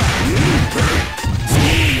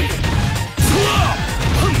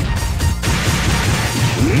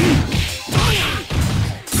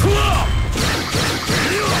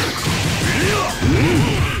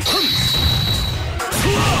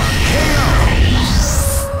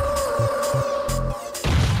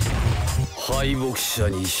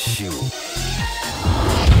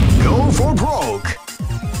 Go for broke.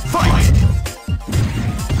 Fight!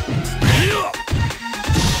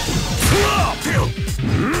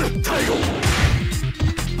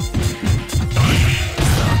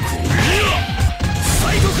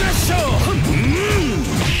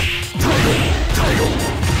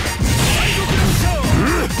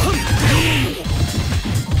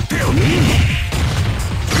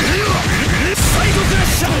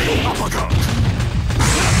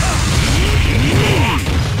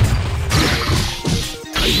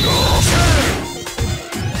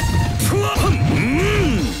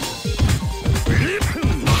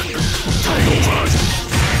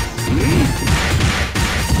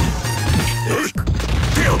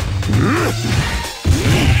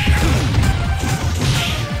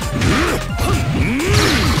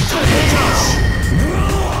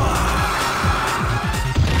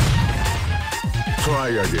 Try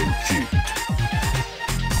again, kid.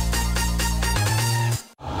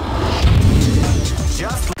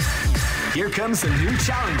 Just here comes a new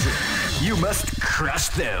challenger. You must crush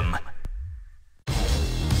them.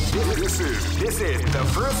 This is the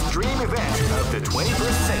first dream event of the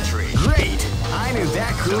 21st century. Great! I knew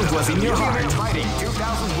that groove was in your heart. Fighting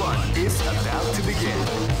 2001 is about to begin.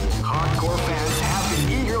 Hardcore fans have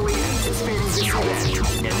been eagerly anticipating this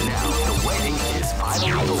event, and now the waiting is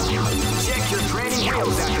finally over. Check your training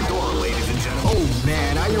wheels at the door, ladies and gentlemen. Oh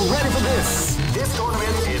man, are you ready for this? This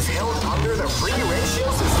tournament is held under the free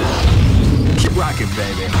ratio system. Keep rocking,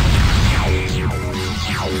 baby.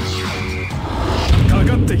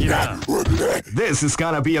 This is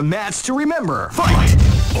gonna be a match to remember. Fight!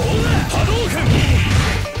 Wow,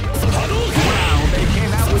 they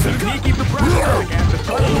came out with a sneaky surprise attack at the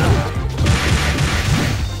start.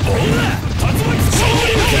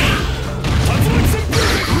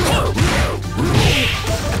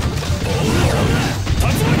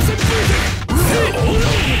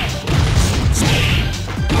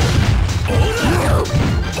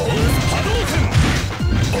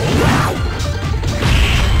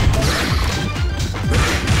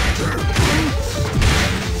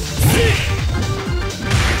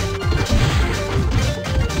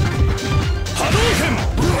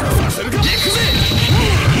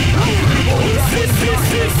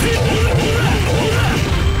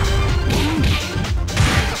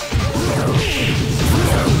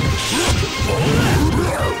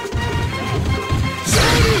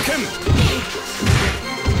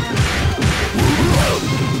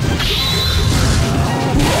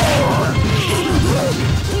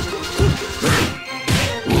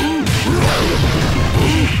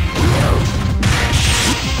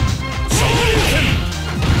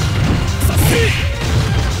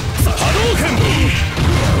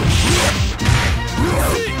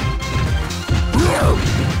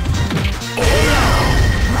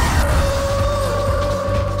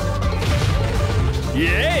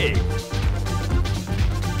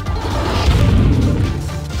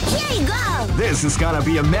 This is gonna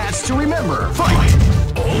be a match to remember. Fight!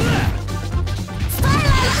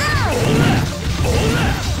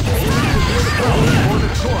 Before the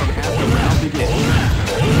storm as the round begins.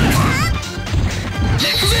 The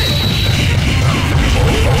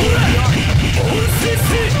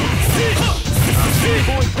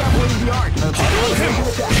art of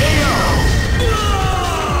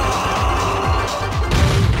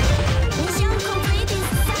Mission completed,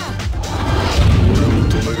 sir.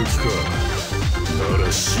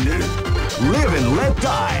 Live and let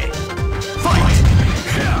die.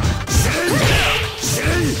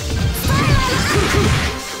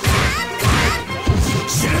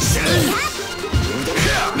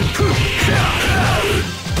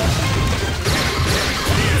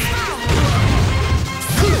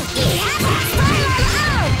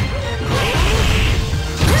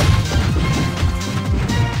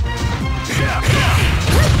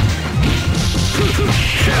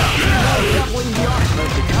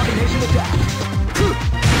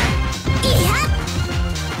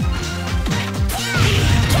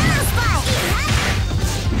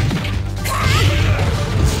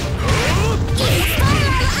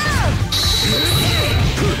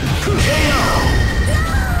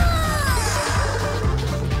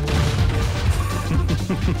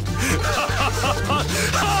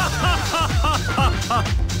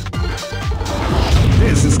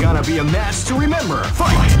 gonna be a match to remember.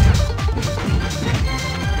 Fight!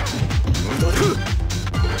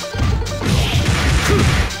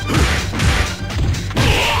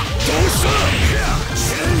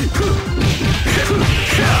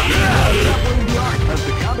 The art of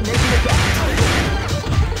the combination attack.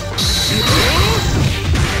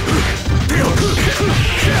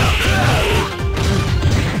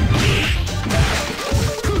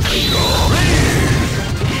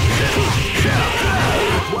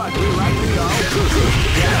 What we like to call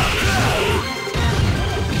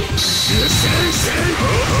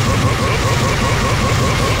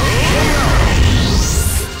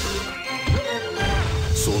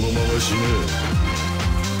そのまま死ね。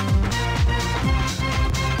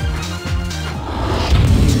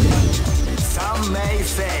 Some may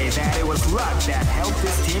say that it was luck that helped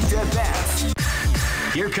this team to advance.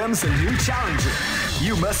 Here comes a new challenger.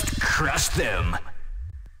 You must crush them.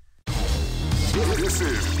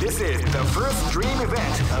 This is the first dream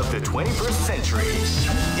event of the 21st century.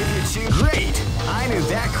 If you choose, great! I knew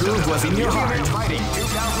that groove was in your heart. Fighting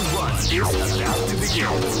 2001 is about to begin.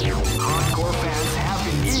 Hardcore fans have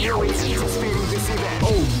been eagerly anticipating this event.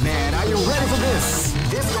 Oh man, are you ready for this?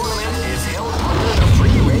 This tournament is held under the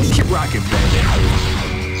free range. Keep rocking, baby.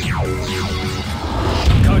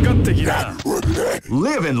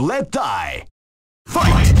 Live and let die.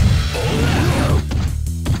 Fight!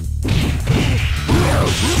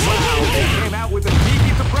 Wow, they came out with a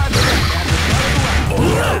sneaky surprise at the start of the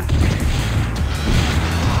round.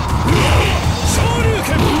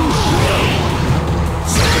 Shoryuken!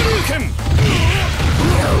 Shoryuken!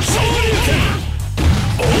 Shoryuken!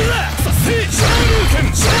 Ora! Shoryuken!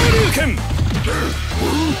 Shoryuken!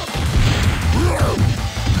 Ora!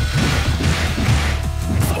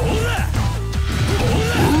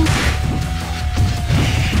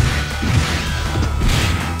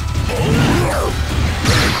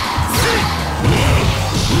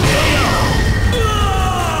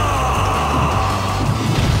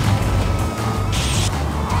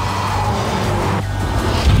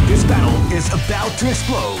 This battle is about to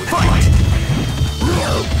explode. Fight!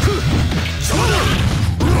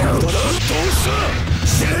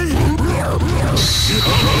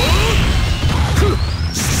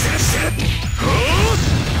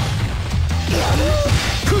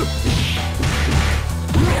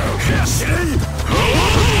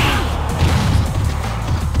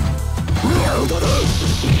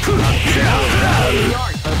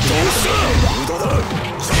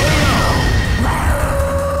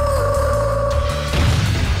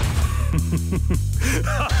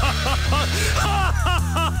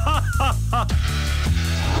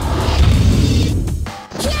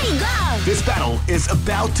 This battle is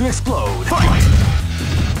about to explode. Fight!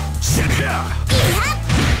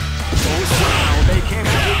 Wow, they came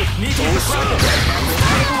out with a sneaky surprise.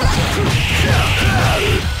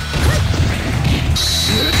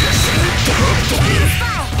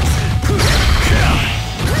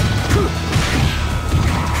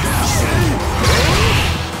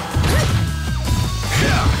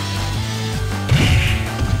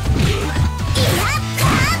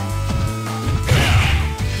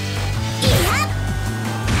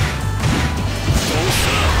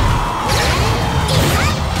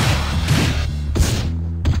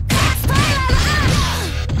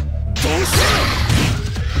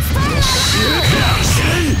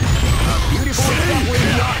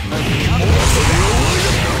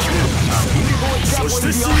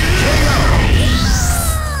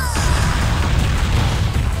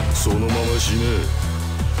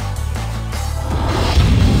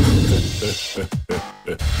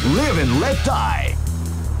 Live and let die.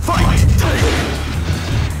 Fight!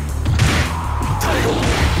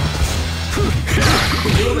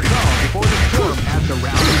 Feel the calm before the storm as the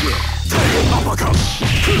round begins.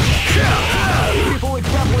 People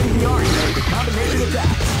exampling the art of the combination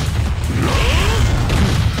attack.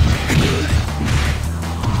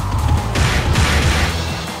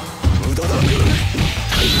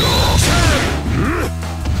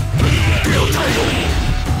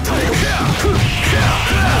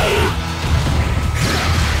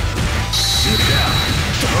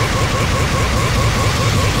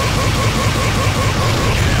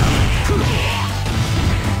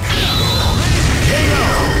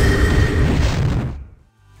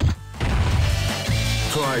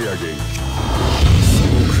 Try again.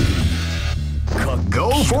 Go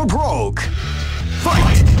for broke.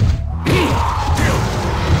 Fight!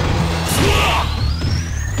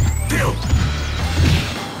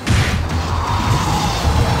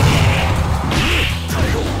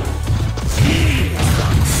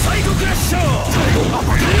 Psycho-Crusher! これは Psycho-Crusher! これは Psycho-Crusher! これは Psycho-Crusher!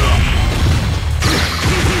 これは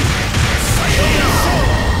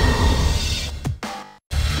Psycho-Crusher!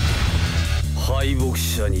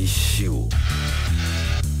 死を。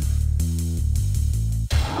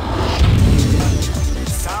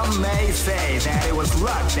Some may say that it was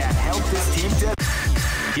luck that helped this team to.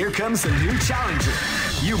 Here comes a new challenger.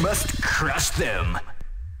 You must crush them.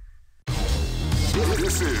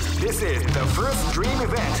 This is the first dream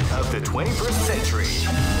event of the 21st century.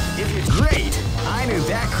 If it's great, I knew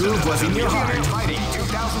that groove was in your heart. Fighting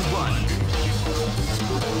 2001.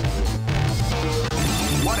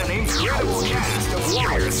 What an incredible cast of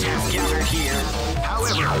warriors has gathered here.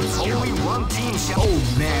 However, only one team shall.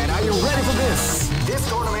 Oh man, are you ready for this? This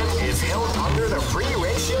tournament is held under the free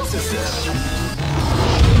ratio system.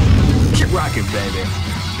 Keep rocking, baby.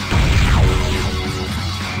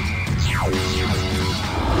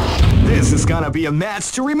 This is gonna be a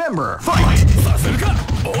match to remember. Fight!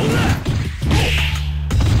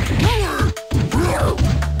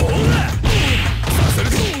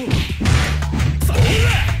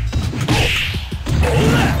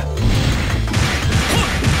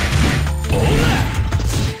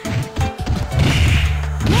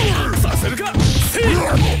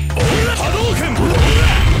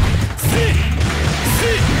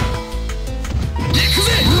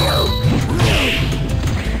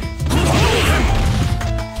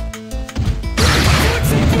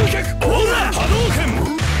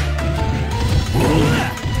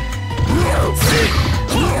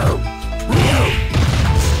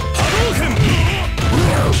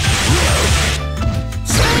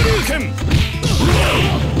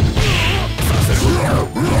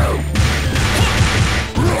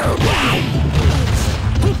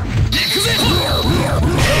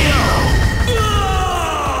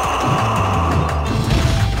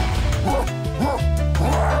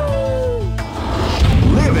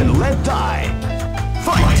 Live and let die.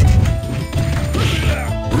 Fight!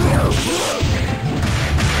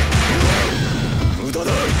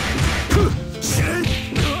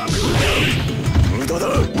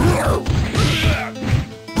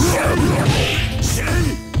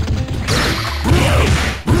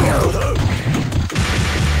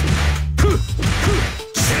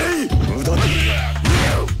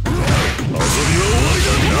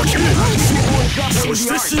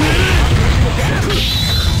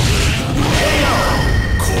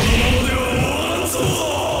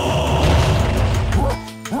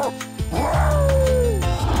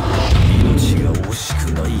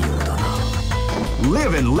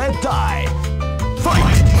 Live and let die.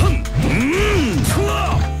 Fight!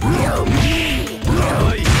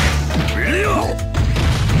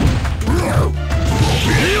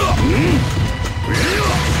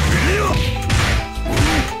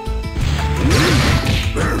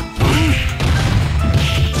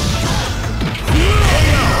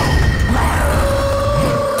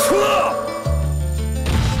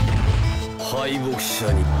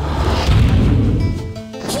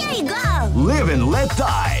 Here you go! Live and let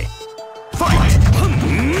die. Fight!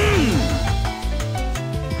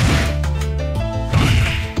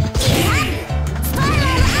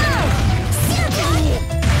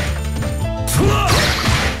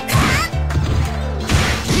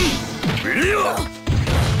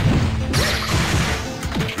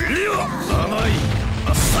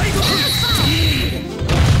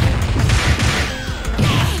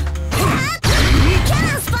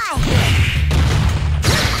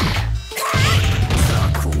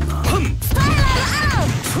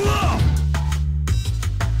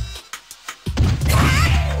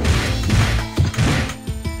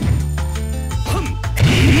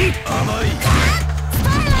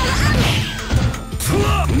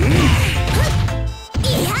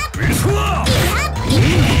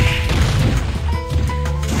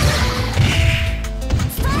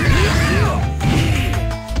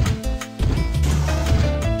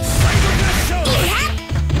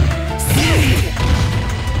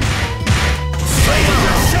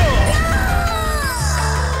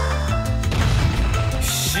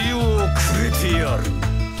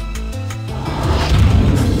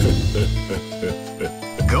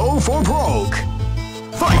 Go for broke.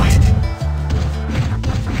 Fight!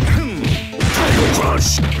 Tiger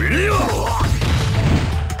Crush!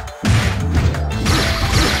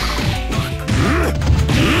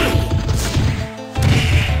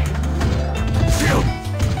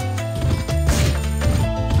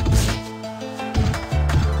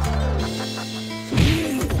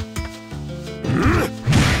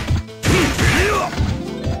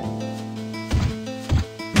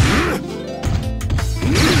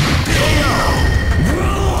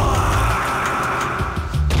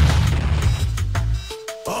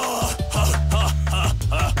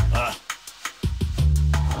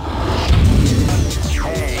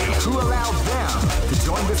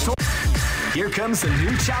 comes a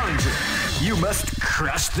new challenger. You must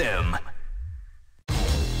crush them.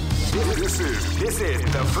 This is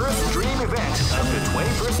the first dream event of the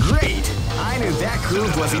 21st. Great! I knew that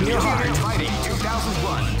groove was in your heart. Fighting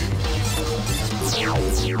 2001.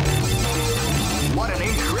 What an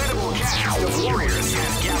incredible cast of warriors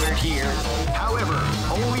has gathered here. However,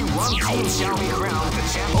 only one team shall be crowned the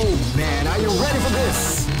champion. Oh man, are you ready for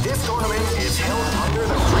this? This tournament is held under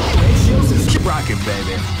the free ratio system. Keep rocking,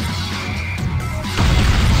 baby.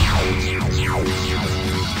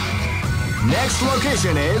 Next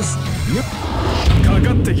location is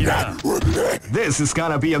This is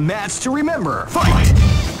gonna be a match to remember. Fight!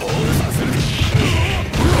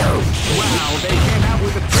 Wow, they came out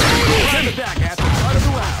with a send it back at the start of the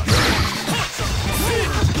round.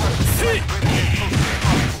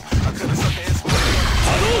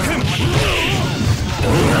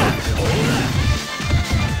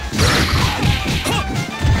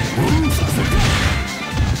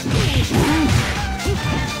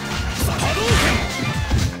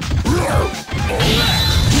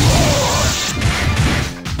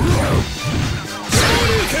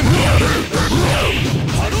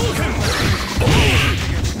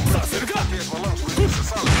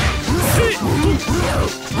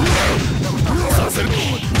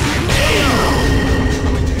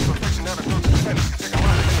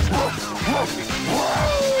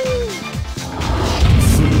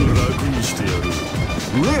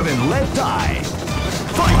 Live and let die.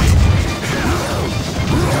 Fight!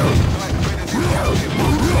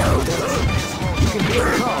 You can be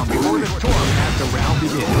calm before the storm as the round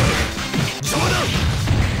begins.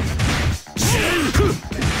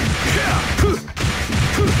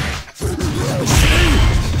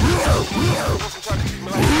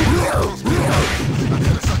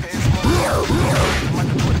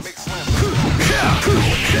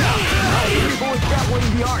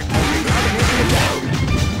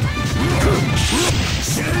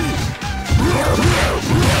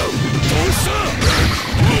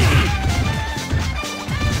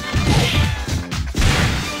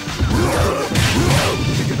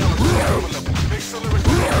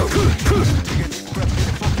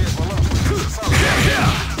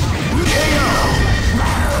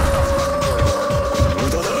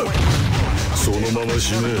 Here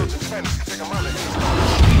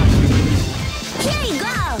you go!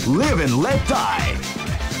 Live and let die.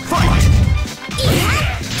 Fight!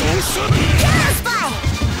 Counterspike!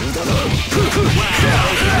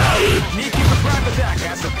 Need to surprise attack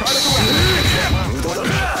at the start of the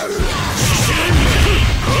round. Shoot!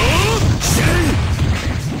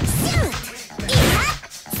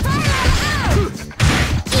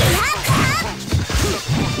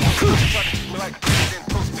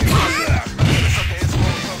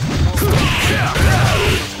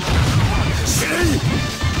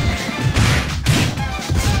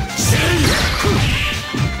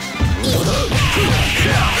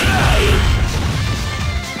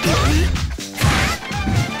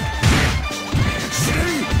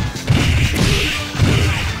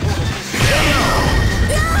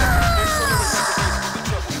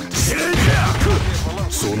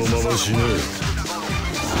 Spiral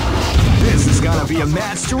This is gonna be a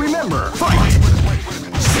match to remember. Fight!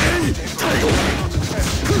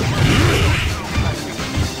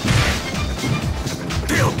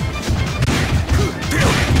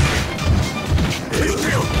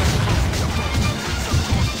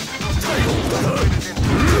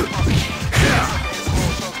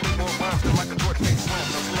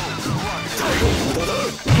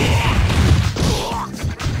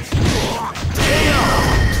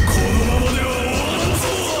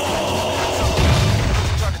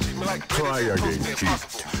 Try again, cheat.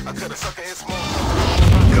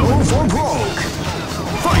 Go for broke.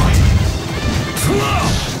 Fight!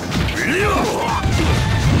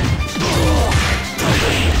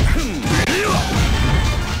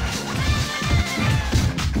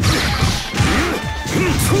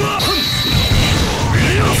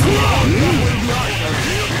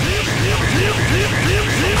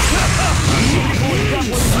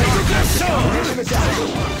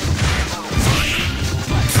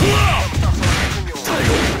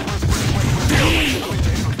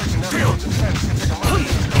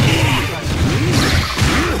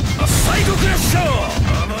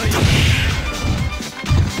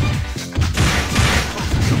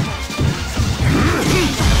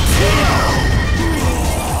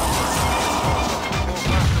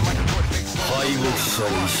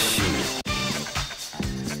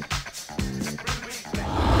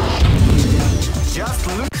 Just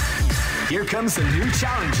look. Here comes a new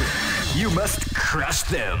challenger. You must crush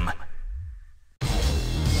them.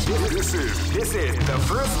 This is the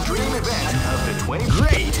first dream event of the 20.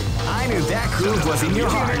 Great! I knew that groove was in your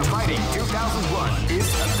heart. Fighting 2001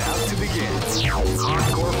 is about to begin.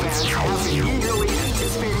 Hardcore fans have been eagerly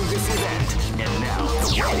anticipating this event, and now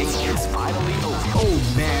the waiting is finally over. Oh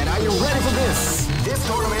man, are you ready for this? This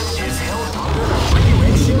tournament is held under the free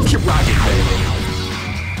ratio. Keep rocking, baby.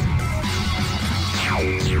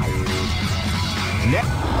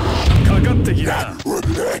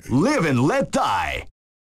 Live and let die.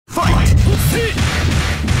 Fight!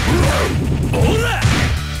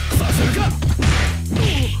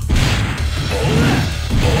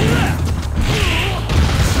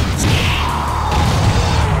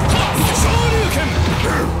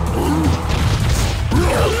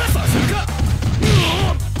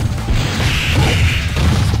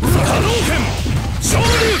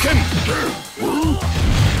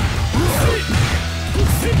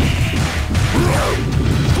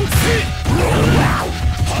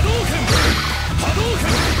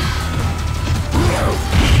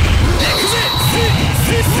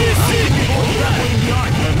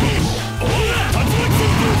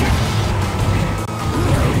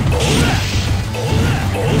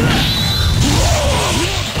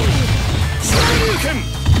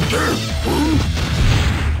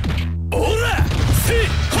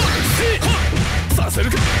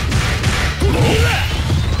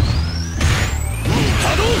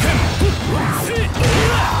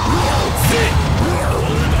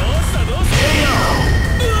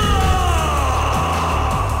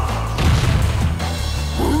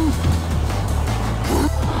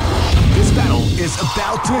 Is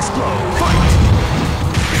about to explode. Fight!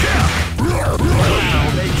 Wow,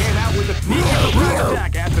 they came out with a sneak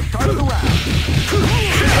attack at the start of the round.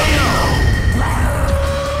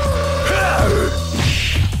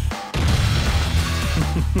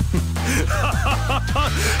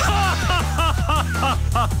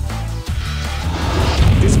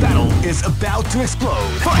 This battle is about to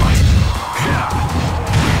explode. Fight!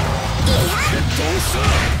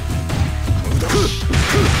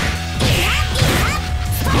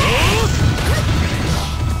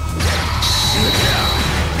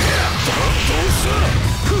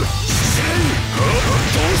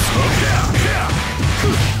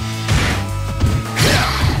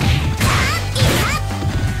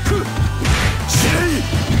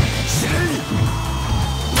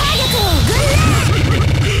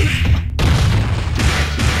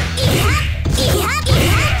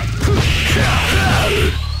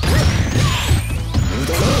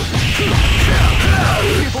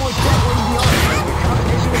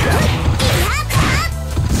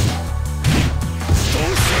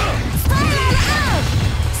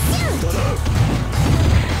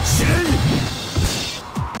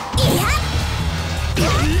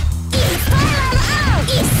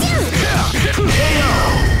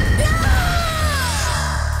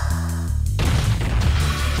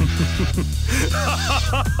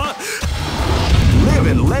 Live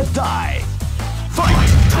and let die. Fight!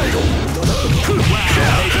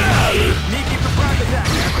 Wow, sneaky surprise attack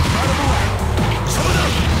at the start of the round.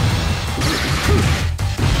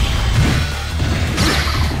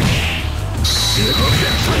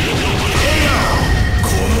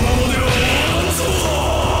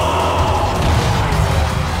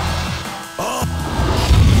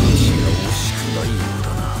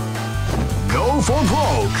 Go for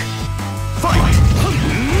broke. Fight!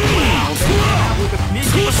 Wow, with a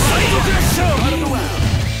sneaky surprise attack out of the round.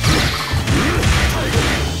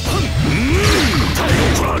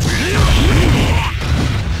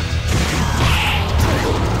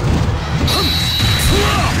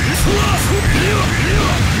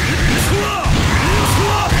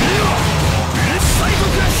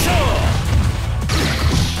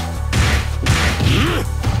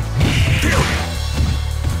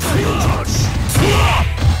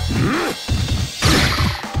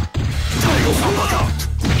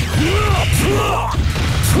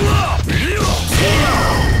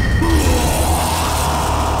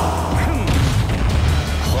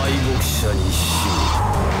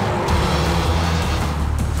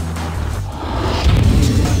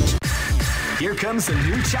 Here comes a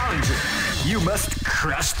new challenger. You must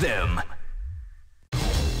crush them.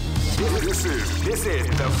 This is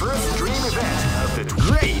the first dream event of the.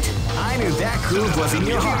 Great! I knew that groove was in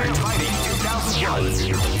your heart. Fighting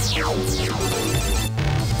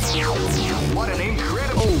 2001. What an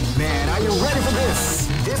incredible! Oh man, are you ready for this?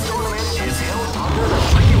 This tournament is held under the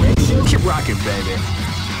free ratio. Keep rocking, baby.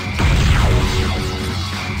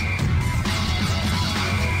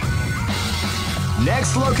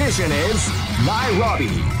 Next location is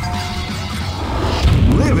Nairobi.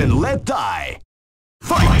 Live and let die.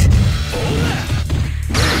 Fight!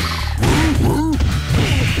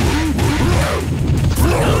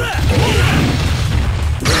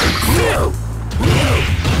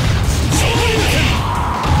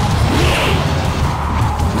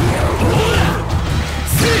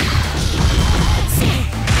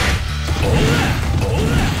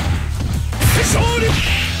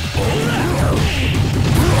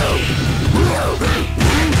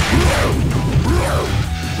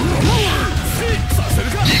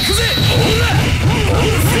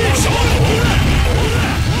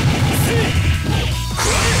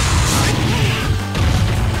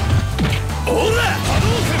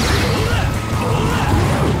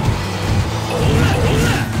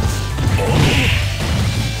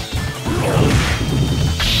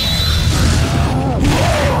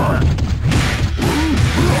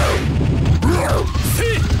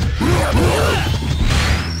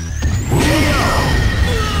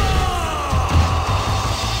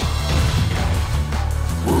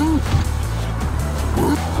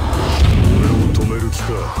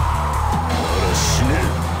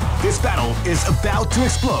 This battle is about to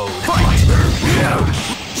explode. Fight!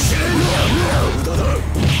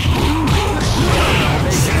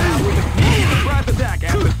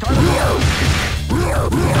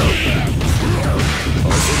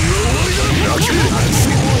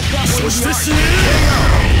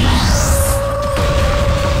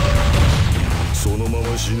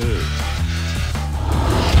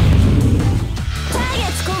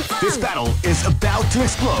 This battle is about to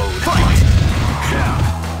explode. Fight!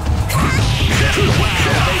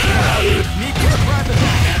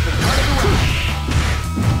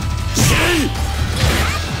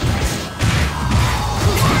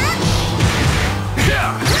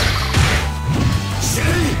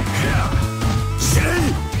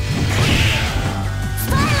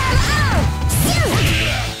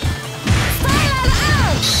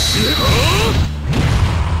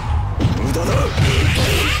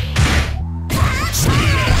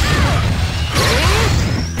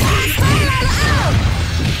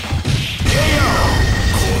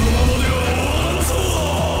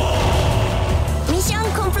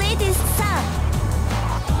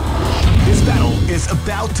 This battle is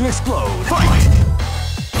about to explode. Fight!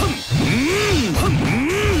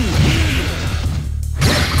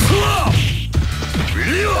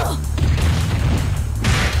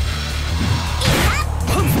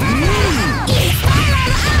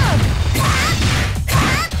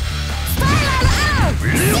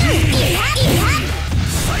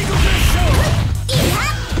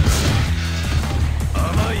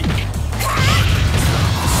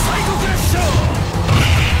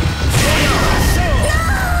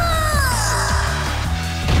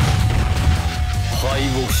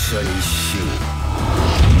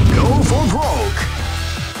 Go for broke!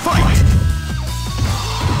 Fight!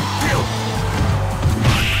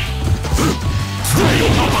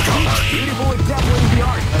 Beautiful example in the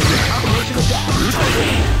art of the combination attack.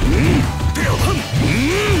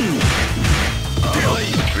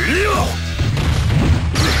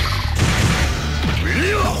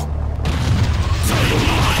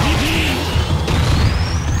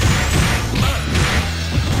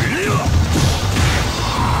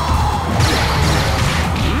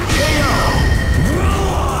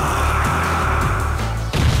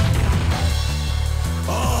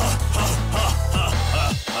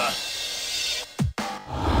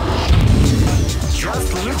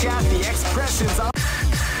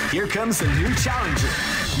 Here comes a new challenger.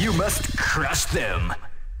 You must crush them.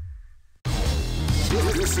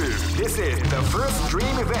 This is the first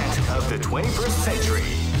dream event of the 21st century.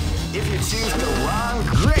 If you choose the wrong,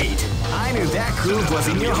 great! I knew that groove was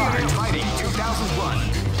in your heart. Fighting 2001.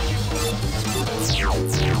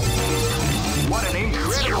 What an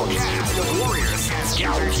incredible cast of warriors has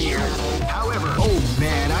gathered here. However, oh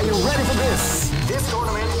man, are you ready for this? This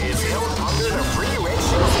tournament is held under the free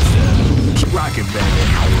ratio system. Keep rocking, baby.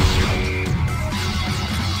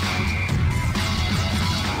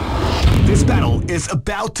 This battle is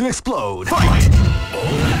about to explode. Fight!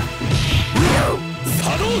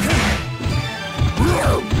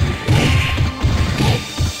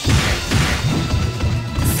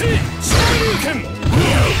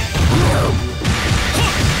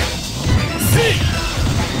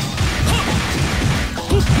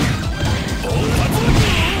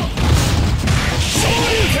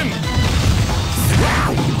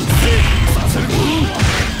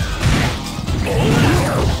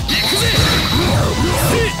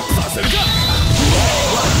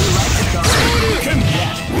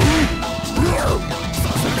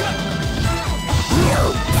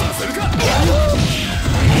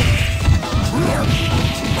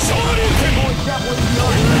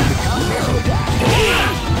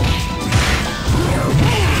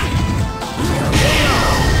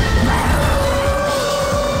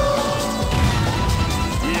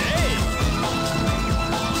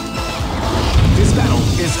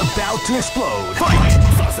 about to explode. Fight!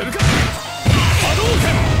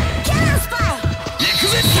 Cannon spike!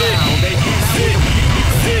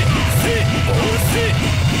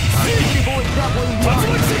 Wow,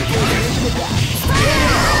 they came out with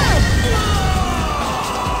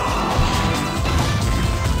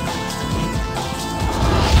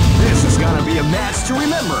This is gonna be a match to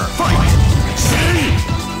remember. Fight!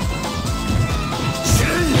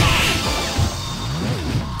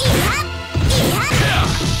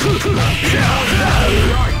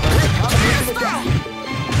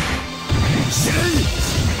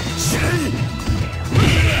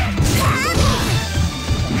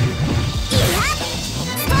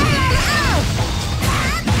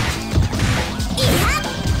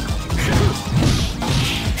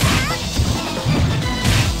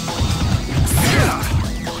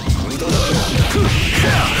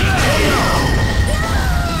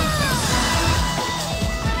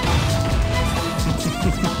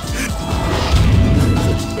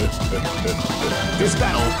 This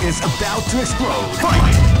battle is about to explode.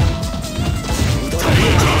 Fight! They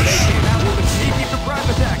came out with a sneaky surprise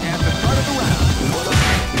attack at the start of the round.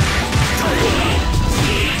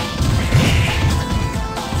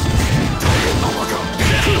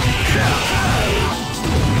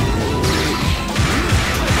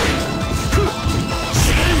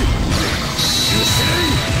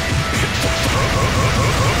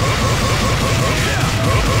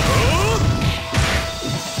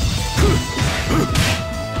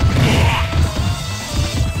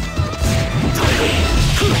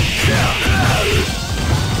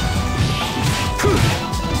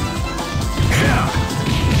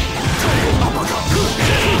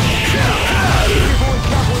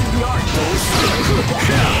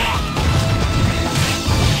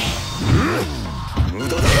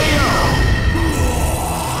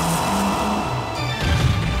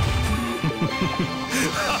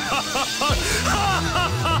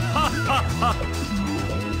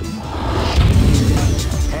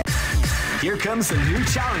 Here comes a new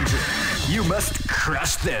challenger. You must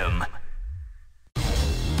crush them.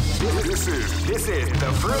 This is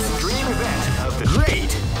the first dream event of the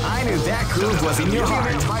Great! I knew that groove was in your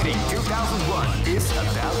heart. Fighting 2001 is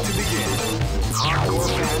about to begin. Hardcore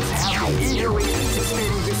fans have been eagerly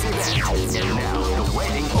anticipating this event. And now the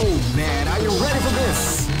waiting. Oh man, are you ready for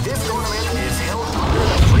this? This tournament is held under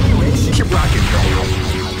the free ratio. Keep rocking.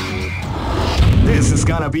 This is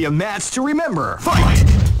gonna be a match to remember. Fight!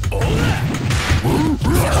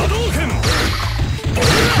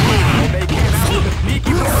 They came out with a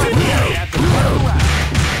sneaky surprise at the start of the round.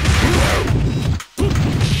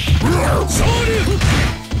 People exampling the art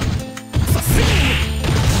of the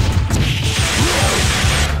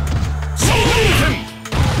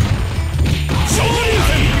combination attack.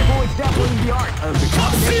 A beautiful example of the art of the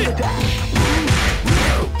combination attack.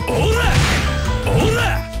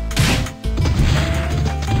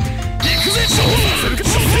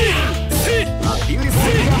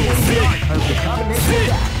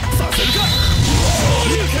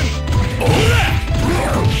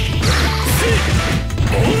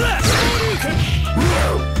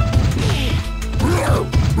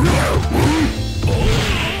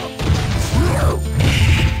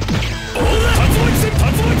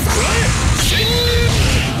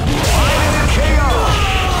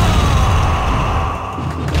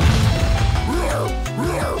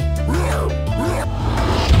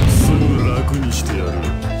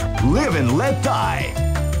 Live and let die.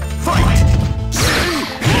 Fight!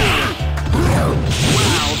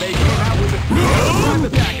 Wow, they came out with a surprise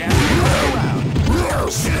attack at the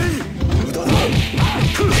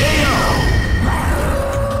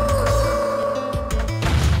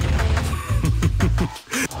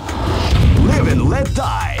Live and let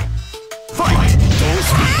die. Fight!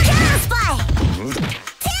 Cannon spike!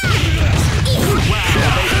 Wow,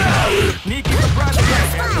 they came out with a sneaky surprise attack at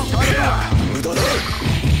the start of the round.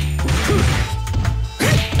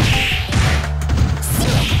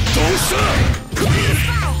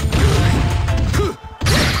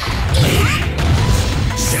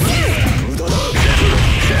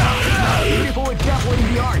 Beautiful example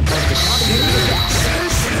in the art of the combination attack.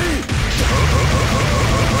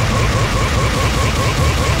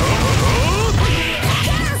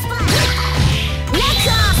 Neck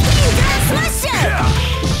off! Dangerous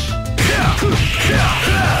smasher!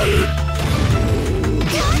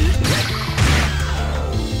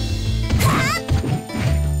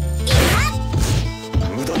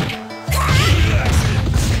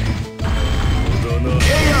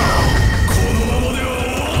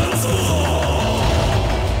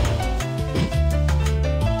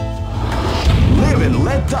 Live and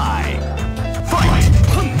let die.